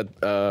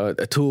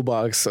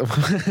toolbox for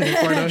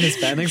the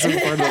Hispanics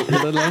and for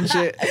the lunch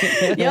shit.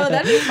 Yo,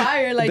 that'd be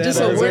fire, like just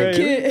a work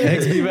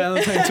kit.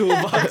 xBVALENTINE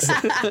toolbox.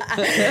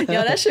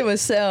 Yo, that shit would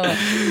sell.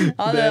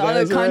 All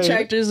the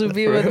contractors would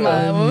be with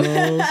my.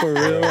 No, for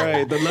real,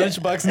 right? The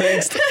lunchbox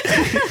next.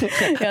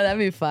 Yeah, that'd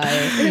be fire.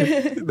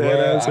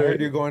 I heard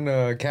you're going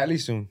to Cali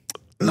soon.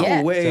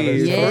 No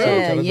way. Tell us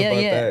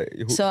about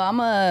that. So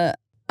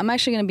I'm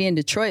actually gonna be in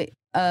Detroit.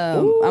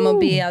 I'm gonna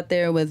be out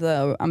there with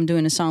I'm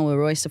doing a song with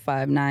Royce the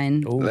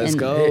 5'9". Let's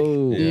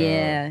go.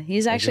 Yeah,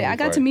 he's actually I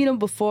got to meet him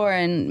before,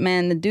 and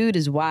man, the dude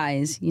is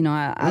wise. You know,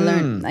 I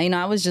learned. You know,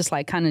 I was just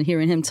like kind of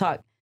hearing him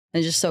talk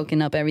and just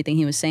soaking up everything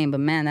he was saying. But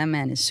man, that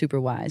man is super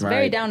wise,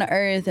 very down to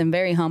earth, and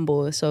very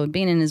humble. So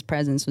being in his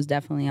presence was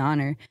definitely an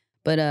honor.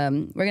 But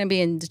we're gonna be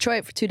in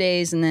Detroit for 2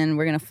 days, and then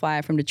we're gonna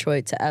fly from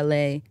Detroit to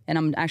LA. And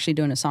I'm actually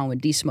doing a song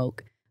with D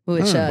Smoke,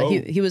 which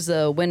he was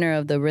the winner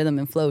of the Rhythm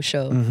and Flow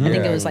show. I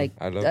think it was like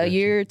a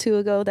year or two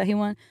ago that he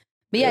won.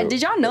 But yeah,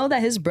 did y'all know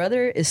that his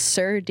brother is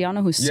Sir? Do y'all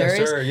know who Sir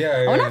is?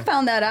 Yeah. When I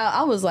found that out,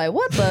 I was like,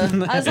 what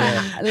the?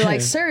 I was like,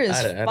 Sir is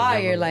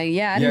fire. Like,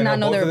 I did not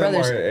know they were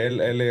brothers.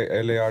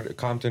 LA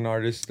Compton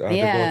artists.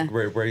 They're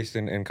both raised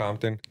in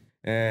Compton.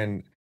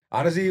 And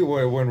honestly,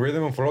 when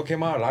Rhythm and Flow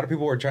came out, a lot of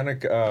people were trying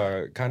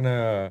to kind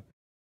of,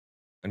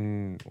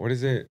 what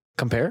is it?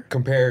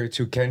 Compare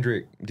to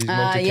Kendrick. These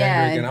Kendrick.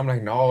 And I'm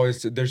like, no,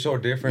 they're so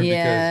different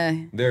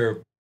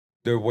because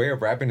their way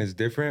of rapping is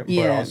different,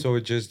 but also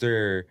just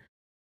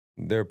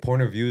their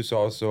point of views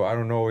also, I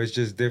don't know, it's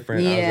just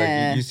different. I was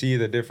like, you see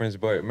the difference,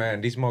 but man,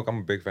 D-Smoke, I'm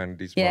a big fan of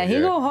D-Smoke. Yeah, he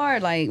go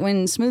hard. Like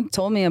when Smooth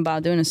told me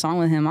about doing a song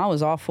with him, I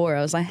was all for it.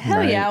 I was like,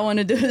 hell yeah, I want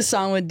to do a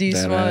song with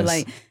D-Smoke.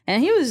 Like,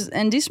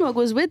 and D-Smoke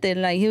was with it.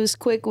 Like, he was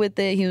quick with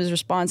it. He was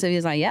responsive. He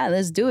was like, yeah,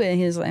 let's do it.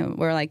 He was like,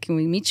 we're like, can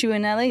we meet you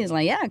in LA? He's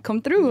like, yeah,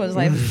 come through. I was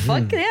like,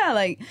 fuck yeah,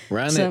 like,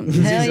 run it.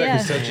 He's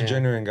like such a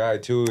genuine guy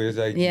too. It's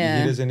like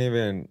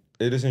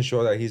it doesn't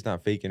show that he's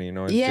not faking it, you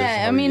know? It's just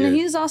I mean,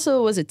 he's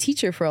also was a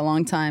teacher for a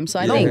long time. So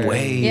I think,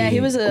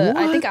 he was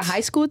I think a high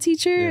school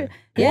teacher.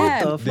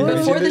 Yeah,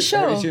 before the show.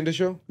 Have you seen the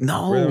show?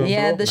 No.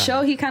 Yeah, the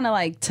show, he kind of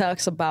like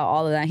talks about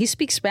all of that. He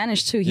speaks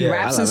Spanish too. He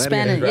raps in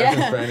Spanish.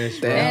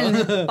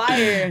 And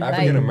fire.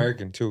 African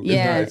American too.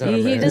 Yeah,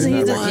 he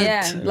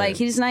doesn't. Like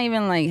he's not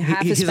even like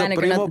half Hispanic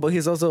or nothing. But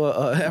he's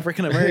also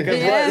African American.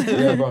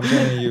 Yeah, but I'm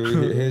telling you,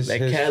 his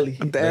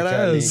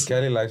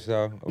Cali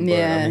lifestyle. But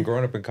I mean,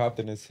 growing up in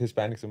Compton, it's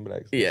Hispanics and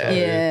blacks.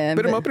 Yeah.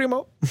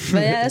 Primo. But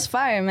yeah, that's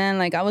fire, man.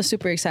 Like I was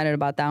super excited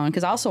about that one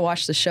because I also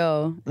watched the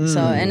show. So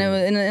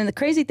and the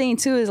crazy thing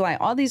too is like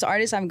all these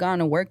artists I've gone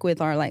to work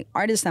with are like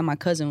artists that my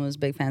cousin was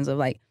big fans of.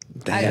 Like,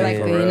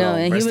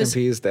 and rest in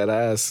peace, that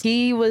ass.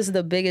 He was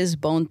the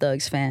biggest Bone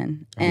Thugs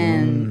fan,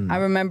 and I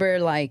remember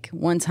like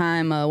one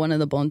time one of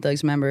the Bone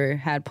Thugs member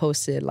had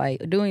posted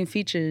like doing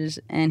features,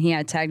 and he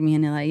had tagged me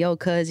and they're like, "Yo,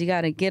 cuz you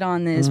gotta get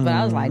on this," but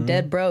I was like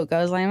dead broke. I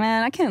was like,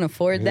 man, I can't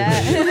afford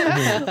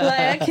that.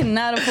 Like I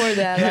cannot afford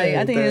that. Like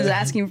I think he was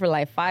asking for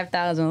like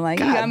 $5,000. Like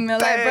you got me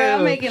like, bro,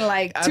 I'm making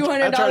like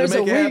 $200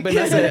 a week. But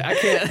that's it. I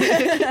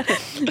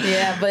can't.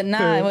 Yeah, but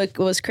what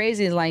was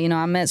crazy is like, you know,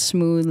 I met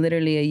Smooth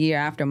literally a year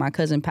after my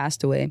cousin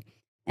passed away,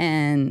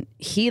 and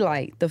he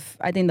like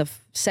I think the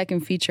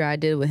second feature I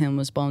did with him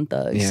was Bone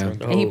Thugs,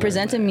 and he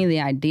presented me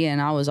the idea,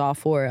 and I was all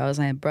for it. I was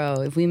like,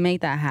 bro, if we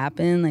make that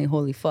happen, like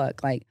holy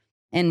fuck, like,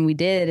 and we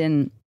did,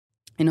 and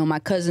you know, my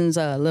cousin's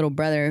little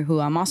brother, who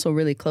I'm also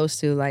really close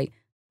to, like,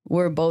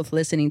 we're both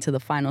listening to the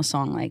final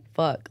song, like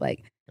fuck,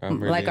 like.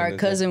 Like our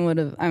cousin would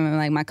have, I mean,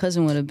 like my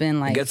cousin would have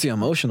been like, it gets you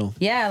emotional.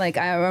 Yeah, like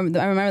I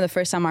remember the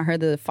first time I heard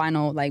the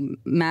final like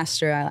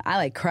master, I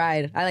like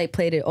cried. I like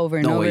played it over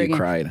and over again.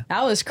 Cried.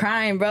 I was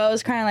crying, bro. I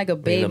was crying like a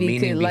baby.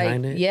 The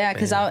like, yeah,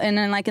 because and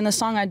then like in the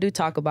song I do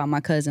talk about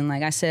my cousin.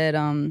 Like I said,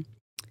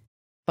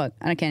 fuck,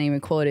 I can't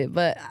even quote it,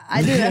 but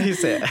I do. You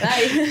said,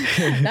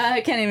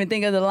 I can't even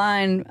think of the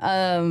line.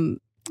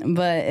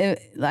 But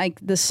it, like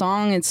the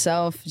song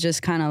itself,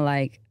 just kind of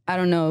like, I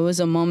don't know. It was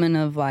a moment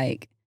of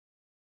like,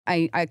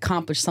 I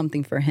accomplished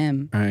something for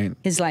him. Right.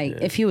 It's like,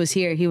 if he was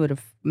here, he would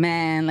have,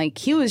 man, like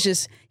he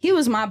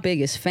was my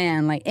biggest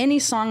fan. Like any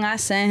song I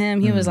sent him,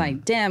 he was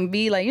like, damn,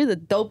 B, like you're the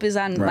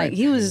dopest. Like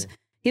he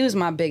was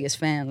my biggest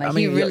fan. Like I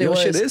mean, he really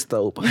was. Your shit is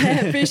dope. I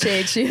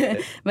appreciate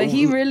you. But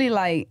he really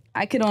like,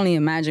 I could only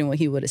imagine what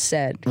he would have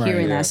said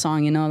hearing that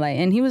song, you know, like,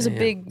 and he was a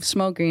big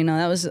smoker, you know,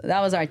 that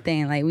was our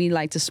thing. Like we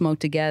like to smoke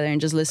together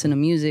and just listen to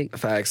music.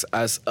 Facts.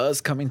 As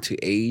us coming to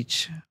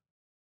age,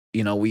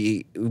 you know,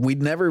 we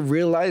never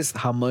realized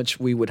how much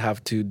we would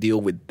have to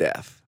deal with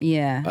death.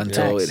 Yeah.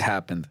 Until it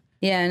happened.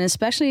 Yeah, and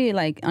especially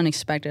like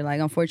unexpected. Like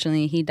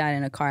unfortunately, he died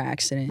in a car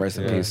accident. Rest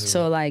in peace.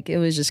 So like it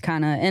was just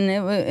kind of, and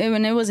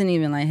it wasn't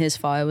even like his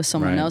fault. It was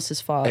someone else's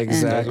fault.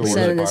 Exactly.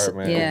 And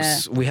man. yeah.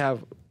 We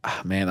have,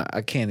 man,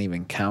 I can't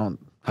even count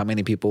how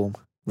many people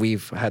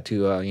we've had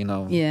to, you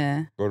know.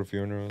 Yeah. Go to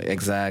funerals.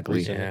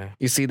 Exactly. Yeah.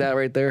 You see that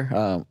right there?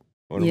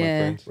 One of my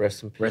friends.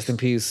 Rest in peace. Rest in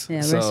peace.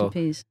 Yeah, So, rest in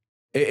peace.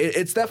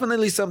 It's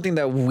definitely something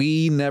that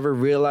we never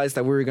realized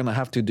that we were gonna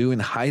have to do in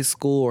high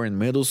school or in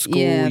middle school.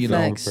 Yeah, you know,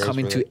 facts.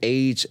 coming to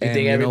age, You and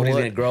think you know everybody's what?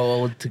 gonna grow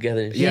old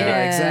together? Yeah,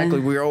 Yeah.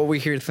 exactly. We're over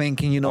here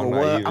thinking, you know Oh, what?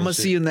 naive I'm and gonna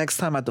shit. see you next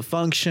time at the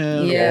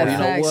function, Yeah, or you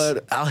know facts.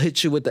 what? I'll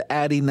hit you with the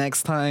Addy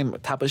next time,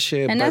 type of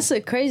shit. And but- that's a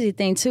crazy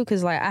thing too,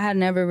 because like I had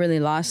never really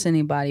lost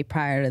anybody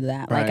prior to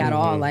that, like Right. at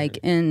all. Like,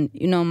 and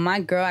you know, my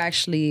girl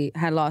actually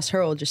had lost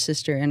her older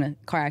sister in a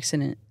car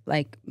accident,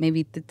 like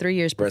maybe 3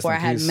 years Rest before in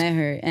I had peace. met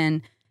her.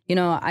 And you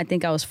know, I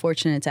think I was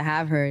fortunate to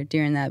have her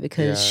during that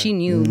because Yeah. she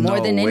knew more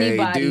No than way,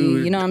 anybody.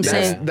 dude. You know what I'm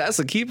That's- saying? That's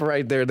a keeper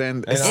right there.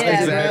 Then And Yeah,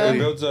 honestly,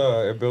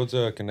 bro. it builds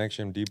a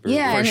connection deeper.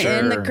 Yeah, For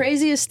and the sure.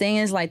 craziest thing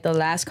is like the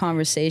last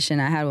conversation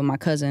I had with my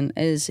cousin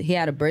is he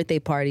had a birthday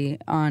party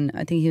on,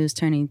 I think he was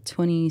turning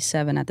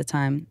 27 at the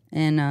time,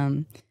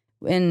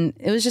 and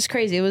it was just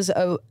crazy. It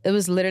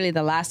was literally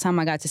the last time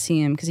I got to see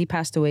him because he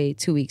passed away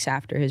 2 weeks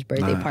after his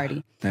birthday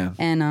party, yeah.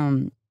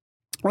 and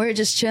we were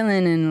just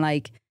chilling and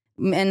like.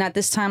 And at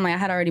this time, like I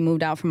had already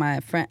moved out from my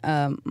friend,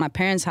 my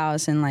parents'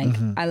 house, and like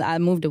I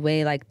moved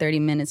away like 30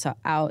 minutes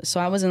out, so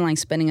I wasn't like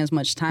spending as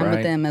much time Right.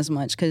 with them as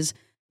much because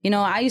you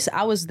know I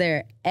was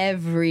there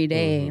every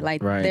day,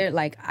 like Right. they're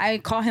like I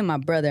call him my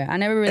brother. I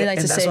never really like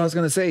and to that's say. what I was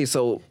gonna say.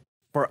 So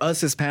for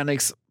us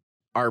Hispanics,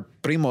 our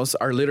primos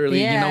are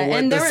literally, Yeah, you know what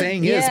and the there were-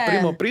 saying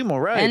yeah. is, primo,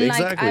 right? And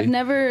like Exactly. I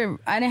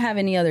didn't have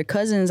any other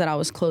cousins that I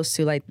was close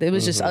to. Like it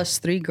was just us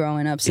three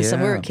growing up. Since we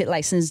were Yeah. kid,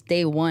 like since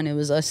day one, it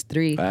was us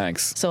three.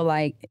 Thanks. So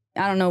like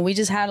I don't know, we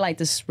just had like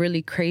this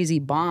really crazy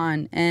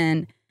bond,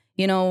 and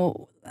you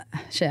know,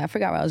 shit, I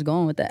forgot where I was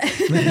going with that.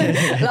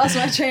 Lost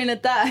my train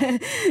of thought.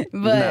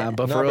 But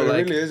But No, for but real, it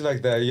like, really is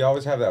like that. You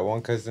always have that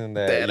one cousin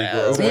that That you ass.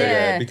 grow up with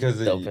Yeah.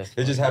 because Dope as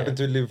they just fuck, happen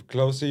to live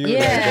close to you. like, they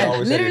yeah,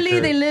 always at your literally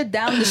crib. they lived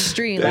down the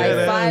street, like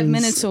Dead 5 ends.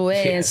 minutes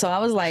away, and so I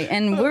was like,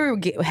 and we're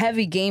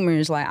heavy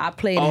gamers. Like I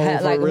played, Oh,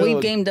 for like we real?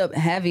 gamed up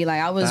heavy.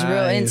 Like I was real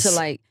Nice. into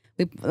like.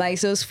 So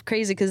it was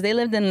crazy because they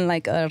lived in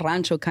like a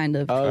rancho kind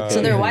of, Okay.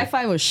 so their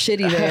Wi-Fi was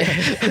shitty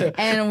there,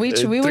 and we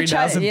would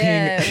try, 3000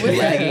 yeah, ping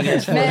lagging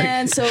as fuck.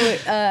 man. So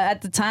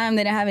at the time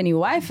they didn't have any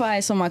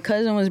Wi-Fi, so my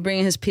cousin was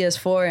bringing his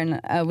PS4,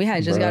 and we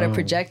had just got a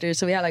projector,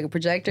 so we had like a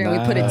projector, and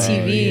we put a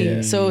TV.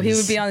 Nice. So he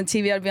would be on the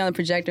TV, I'd be on the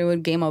projector,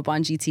 we'd game up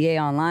on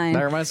GTA online.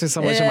 that reminds me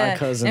so much of my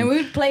cousin. And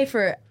we'd play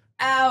for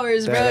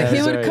hours, bro. That's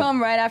He would right.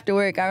 come right after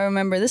work. I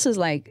remember this was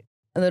like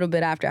a little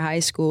bit after high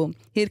school.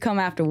 He'd come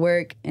after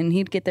work and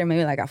he'd get there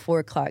maybe like at 4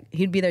 o'clock.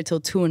 He'd be there till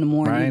 2 in the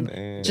morning. Right.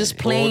 And Just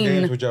what playing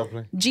games would y'all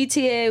play?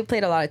 GTA, we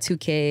played a lot of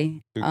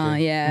 2K.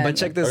 2K. Yeah. But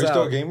check Are this you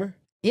still a out. gamer?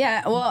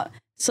 Yeah, well,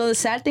 so the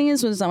sad thing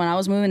is was when I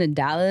was moving to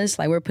Dallas,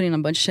 like we were putting a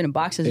bunch of shit in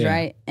boxes, Yeah.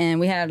 right? And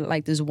we had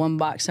like this one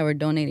box that we're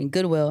donating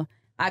Goodwill.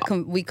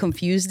 We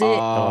confused it.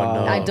 Oh,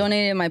 no. I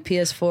donated my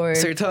PS4.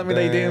 So you're telling me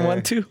they didn't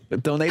want to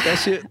donate that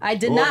shit? I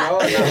did Well,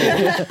 not. no.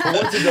 Who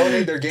wants to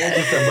donate their game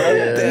system, bro?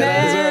 That's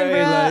Man, right.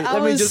 bro, Like, I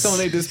let me was- just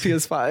donate this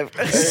PS5.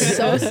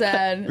 So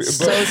sad.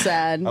 So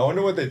sad. I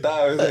wonder what they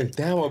thought. I was like,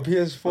 damn, a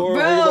PS4. Bro,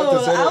 What are you about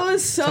to set I up?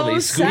 was So so they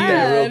scooped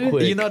that real sad.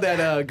 quick. You know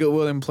that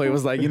Goodwill employee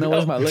was like, you know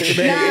what's my look at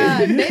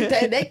Nah,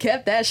 that? they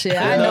kept that shit.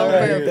 I know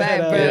for a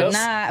fact, bro. Yes.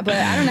 Nah, but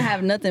I don't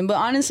have nothing. But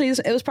honestly,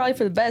 it was probably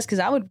for the best because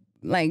I would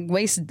like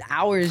waste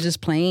hours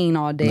just playing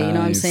all day. You know what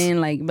I'm Nice. saying?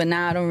 Like, but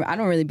now I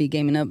don't really be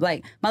gaming up.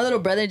 Like my little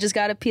brother just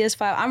got a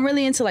PS5. I'm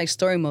really into like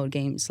story mode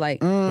games. Like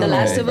The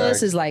Last of Us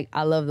Facts. is like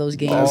I love those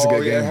games. That's a Oh,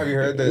 good yeah. game. Have you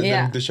heard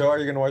the show? Are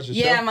you going to watch the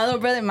Yeah, show?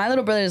 my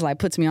little brother is like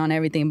puts me on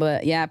everything.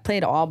 But yeah, I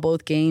played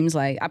both games.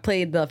 Like I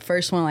played the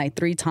first one like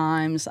 3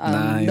 times. The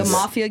Nice.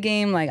 Mafia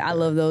game, like I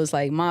love those.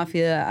 Like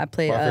Mafia, I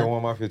played. Mafia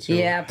 1, Mafia 2.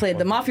 Yeah, I played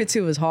the Mafia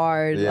 2 was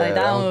hard. Yeah, like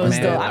that that one was was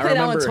fun. dope. Man, I I played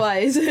that one remember-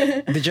 twice.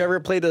 Did you ever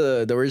play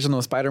the original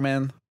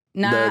Spider-Man?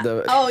 Nah.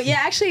 The- Oh yeah,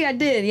 actually I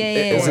did. Yeah,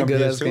 It's yeah. a good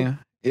ass PS2? game.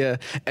 Yeah.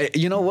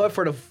 You know what?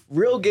 For the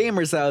real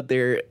gamers out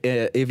there,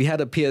 if you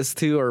had a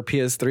PS2 or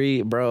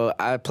PS3, bro,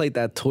 I played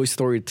that Toy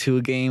Story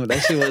 2 game.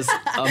 That shit was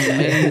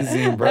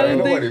amazing, bro. Bro,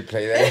 nobody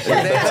play that shit.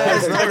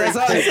 That's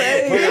all I'm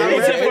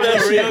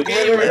saying.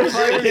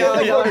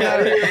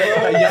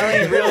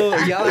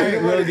 Y'all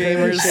ain't real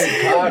gamers.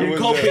 COD You're was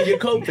coping. the- You're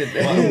coping.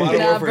 Modern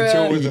Nah, Warfare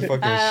bro. 2 was the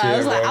fucking I was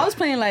shit, like, bro. I was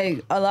playing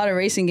like a lot of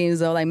racing games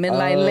though, like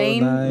Midnight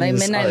Lane. nice. Like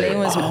Midnight Lane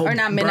was, or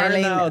not Midnight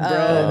Lane. Burnout,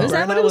 bro. Was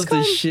that what Burnout it was the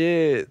called?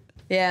 shit.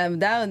 Yeah,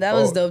 that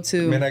was dope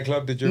too. Midnight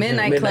Club, did you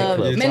Midnight Midnight Club.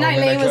 Club. Midnight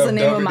Lane was the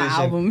name of my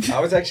album. I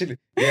was actually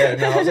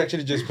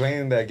just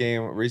playing that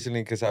game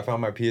recently because I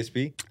found my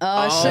PSP.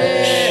 Oh,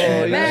 shit.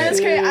 shit. Man, that's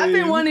crazy. I've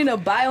been wanting to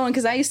buy one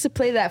because I used to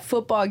play that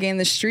football game,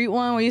 the street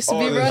one where used to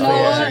be Oh, the run street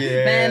on. one, yeah,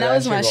 Man, that that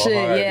was my shit go shit.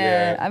 hard,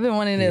 Yeah. yeah. I've been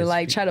wanting to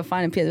like try to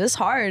find a PS. It's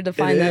hard to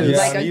find is.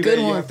 like on a eBay, good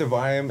you one. have to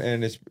buy them,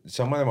 and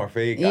some of them are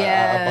fake.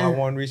 Yeah. I bought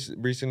one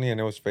recently, and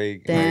it was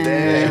fake. Damn.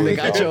 Damn, they It was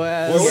got fake. your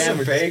ass. Well, it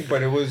wasn't fake,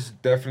 but it was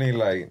definitely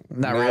like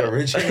Not real.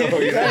 original.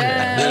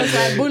 It's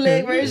like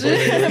bootleg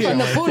version from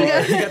the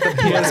bootleg. You got the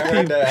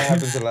PSP. That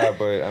happens a lot,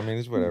 but I mean,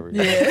 it's whatever.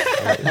 Yeah.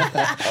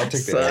 I'll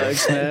take that.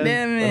 Sucks, man.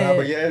 Damn it.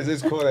 But yeah,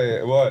 it's cool.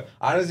 Well,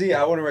 honestly,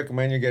 I wouldn't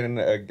recommend you getting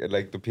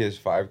like the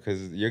PS5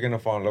 because you're gonna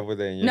fall in love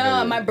with it.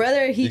 And My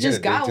brother, he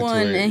just got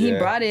one and he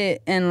brought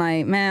it, and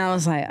like, man, I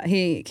was like,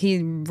 he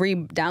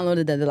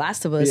re-downloaded the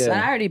Last of Us, and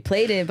I already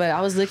played it, but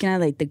I was looking at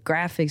like the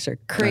graphics are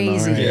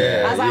crazy.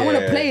 I was like, I want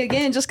to play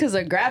again just because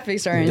the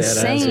graphics are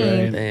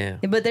insane. Right.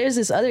 But there's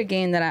this other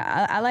game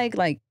that I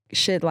like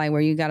shit like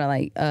where you gotta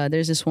like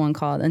there's this one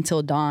called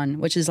Until Dawn,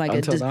 which is like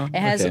it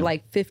has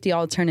like 50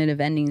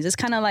 alternative endings. It's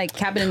kind of like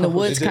Cabin in the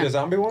Woods. Is it a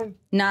zombie one?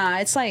 Nah,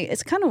 it's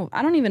kind of,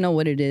 I don't even know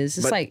what it is.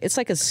 It's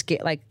like a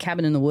like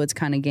Cabin in the Woods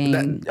kind of game.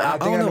 I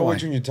think I know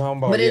which one you're talking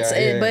about. But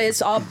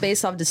it's all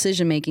based off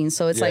decision making.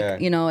 So it's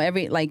like, you know,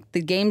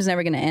 the game's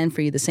never gonna end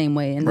for you the same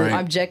way. And the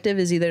objective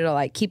is either to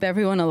like keep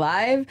everyone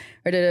alive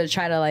or to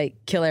try to like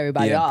kill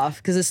everybody off,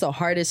 because it's the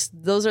hardest.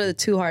 Those are the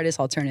two hardest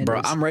alternatives.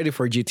 Bro, I'm ready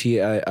for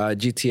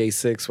GTA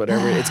 6,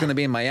 whatever. It's gonna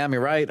be in Miami,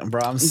 right?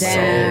 Bro, I'm so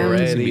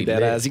ready.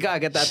 Deadass. You gotta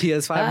get that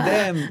PS5.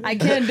 Damn. I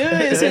can't do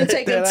it. It's gonna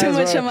take up too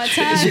much of my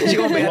time.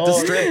 You're gonna be at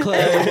the strip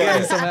club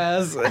getting some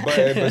ass.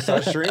 But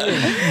start streaming.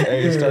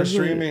 Hey, start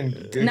streaming.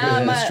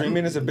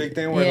 Streaming is a big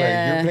thing where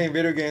like you're playing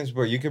video games,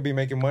 but you could be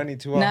making money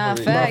too off of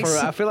it. Facts.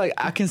 Bro, I feel like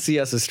I can see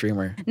us as a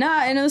streamer.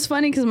 And it was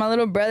funny because my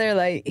little brother,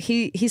 like,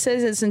 he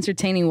says it's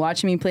entertaining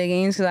watching me play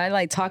games because I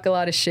like talk a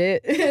lot of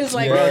shit. It's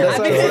like,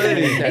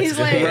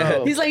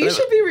 he's like, you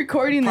should be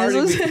recording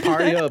this.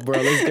 Party up,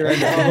 bro. Let's get right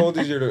now. How old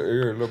is your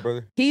little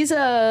brother? He's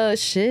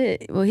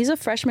he's a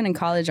freshman in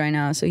college right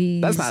now, so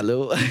that's not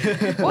little.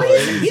 Well,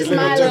 he's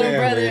my little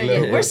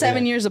brother. We're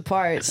 7 years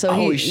apart, so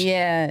I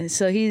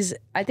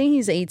think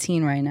he's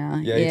 18 right now.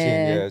 Yeah, 18.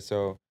 Yeah,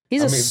 so.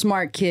 He's a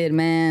smart kid,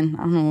 man.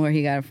 I don't know where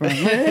he got it from. But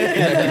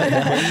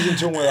he's in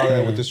tune with all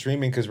that with the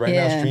streaming, because right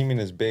now streaming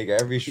is big.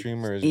 Every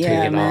streamer is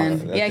taking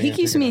off. Yeah, he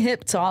keeps me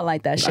hip to all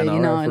like that shit. You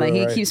know, like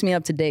he keeps me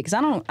up to date because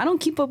I don't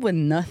keep up with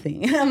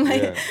nothing. I'm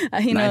like,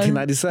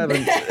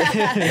 1997.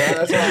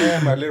 That's how I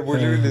am. We're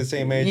literally the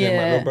same age, and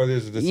my little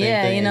brothers are the same thing.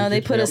 Yeah, you know,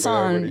 they put us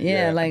on.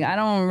 Like I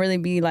don't really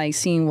be like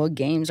seeing what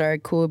games are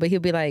cool, but he'll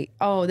be like,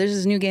 oh, there's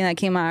this new game that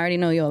came out. I already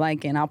know you'll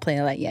like it, and I'll play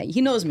it. Like, yeah,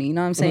 he knows me. You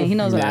know what I'm saying? He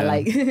knows what I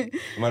like.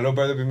 My little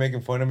brother be making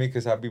fun of me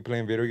because I be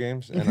playing video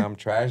games and I'm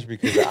trash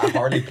because I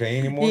hardly play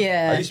anymore.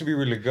 I used to be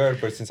really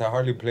good, but since I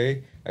hardly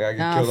play, like I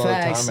get killed all the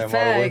time and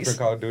I'm away for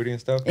Call of Duty and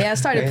stuff. Yeah, I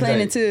started playing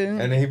it too.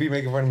 And then he'd be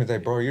making fun of me. He's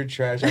like, bro, you're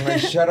trash. I'm like,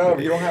 shut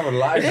up. You don't have a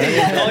life.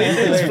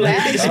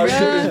 Facts,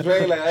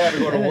 bro. Like, I had to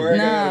go to work.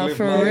 No,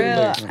 for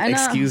real.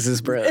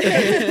 Excuses, bro.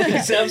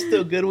 I'm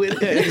still good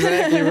with it.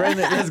 Exactly. Run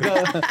it. Let's go.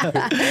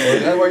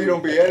 That's why you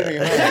don't be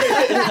editing,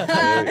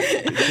 huh?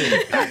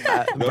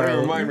 Don't even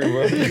remind me,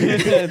 bro.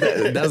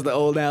 That's the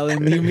old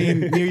Alan. You mean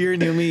New Year,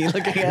 New Me?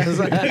 Looking at us.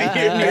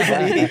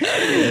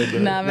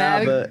 Nah,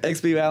 man. But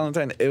XP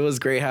Valentine, it was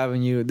great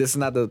having you. This is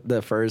not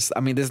the first.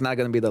 I mean, this is not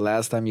going to be the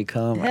last time you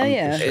come. Hell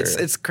yeah.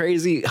 It's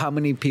crazy how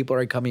many people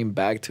are coming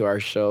back to our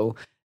show.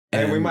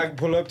 And we might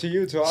pull up to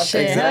you to us.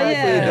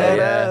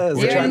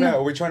 Exactly.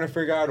 We're trying to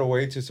figure out a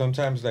way to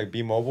sometimes like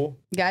be mobile.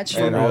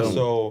 Gotcha. And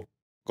also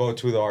go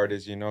to the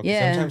artists, you know?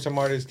 Yeah. Sometimes some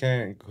artists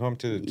can't come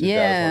to Dallas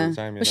all the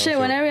time, you know? Shit,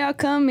 whenever y'all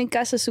come, mi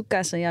casa su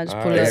casa. Y'all just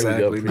pull up.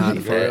 Exactly. Not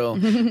for real.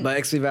 But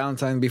XP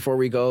Valentine, before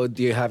we go,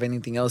 do you have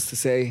anything else to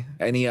say?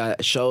 Any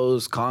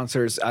shows,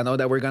 concerts? I know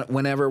that we're going to,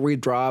 whenever we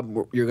drop,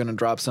 you're going to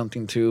drop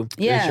something too.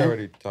 Yeah. She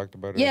already talked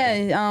about it.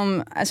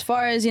 Yeah. As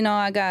far as, you know,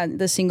 I got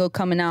the single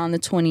coming out on the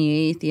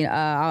 28th.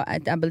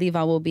 I believe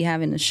I will be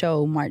having a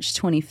show March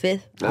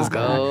 25th. Let's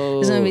go.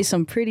 There's going to be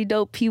some pretty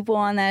dope people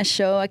on that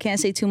show. I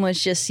can't say too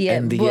much just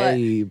yet, NDA, but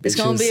bitches. It's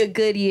going to be a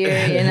good year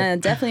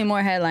and definitely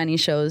more headlining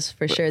shows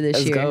for sure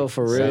this year. Let's go,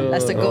 for real. So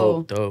that's the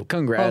goal. Dope.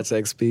 Congrats,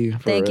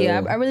 XP. Thank you.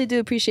 I really do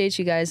appreciate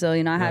you guys, though.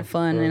 You know, I had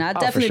fun, and I'll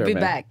definitely be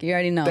back. You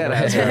already know.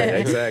 That's right.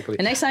 Exactly.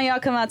 And next time y'all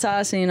come out to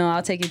us, you know,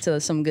 I'll take you to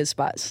some good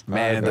spots.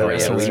 Man, the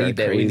rest we are need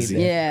that. crazy.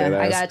 Yeah,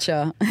 I got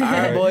y'all. All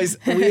right, boys.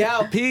 We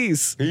out.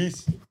 Peace.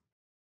 Peace.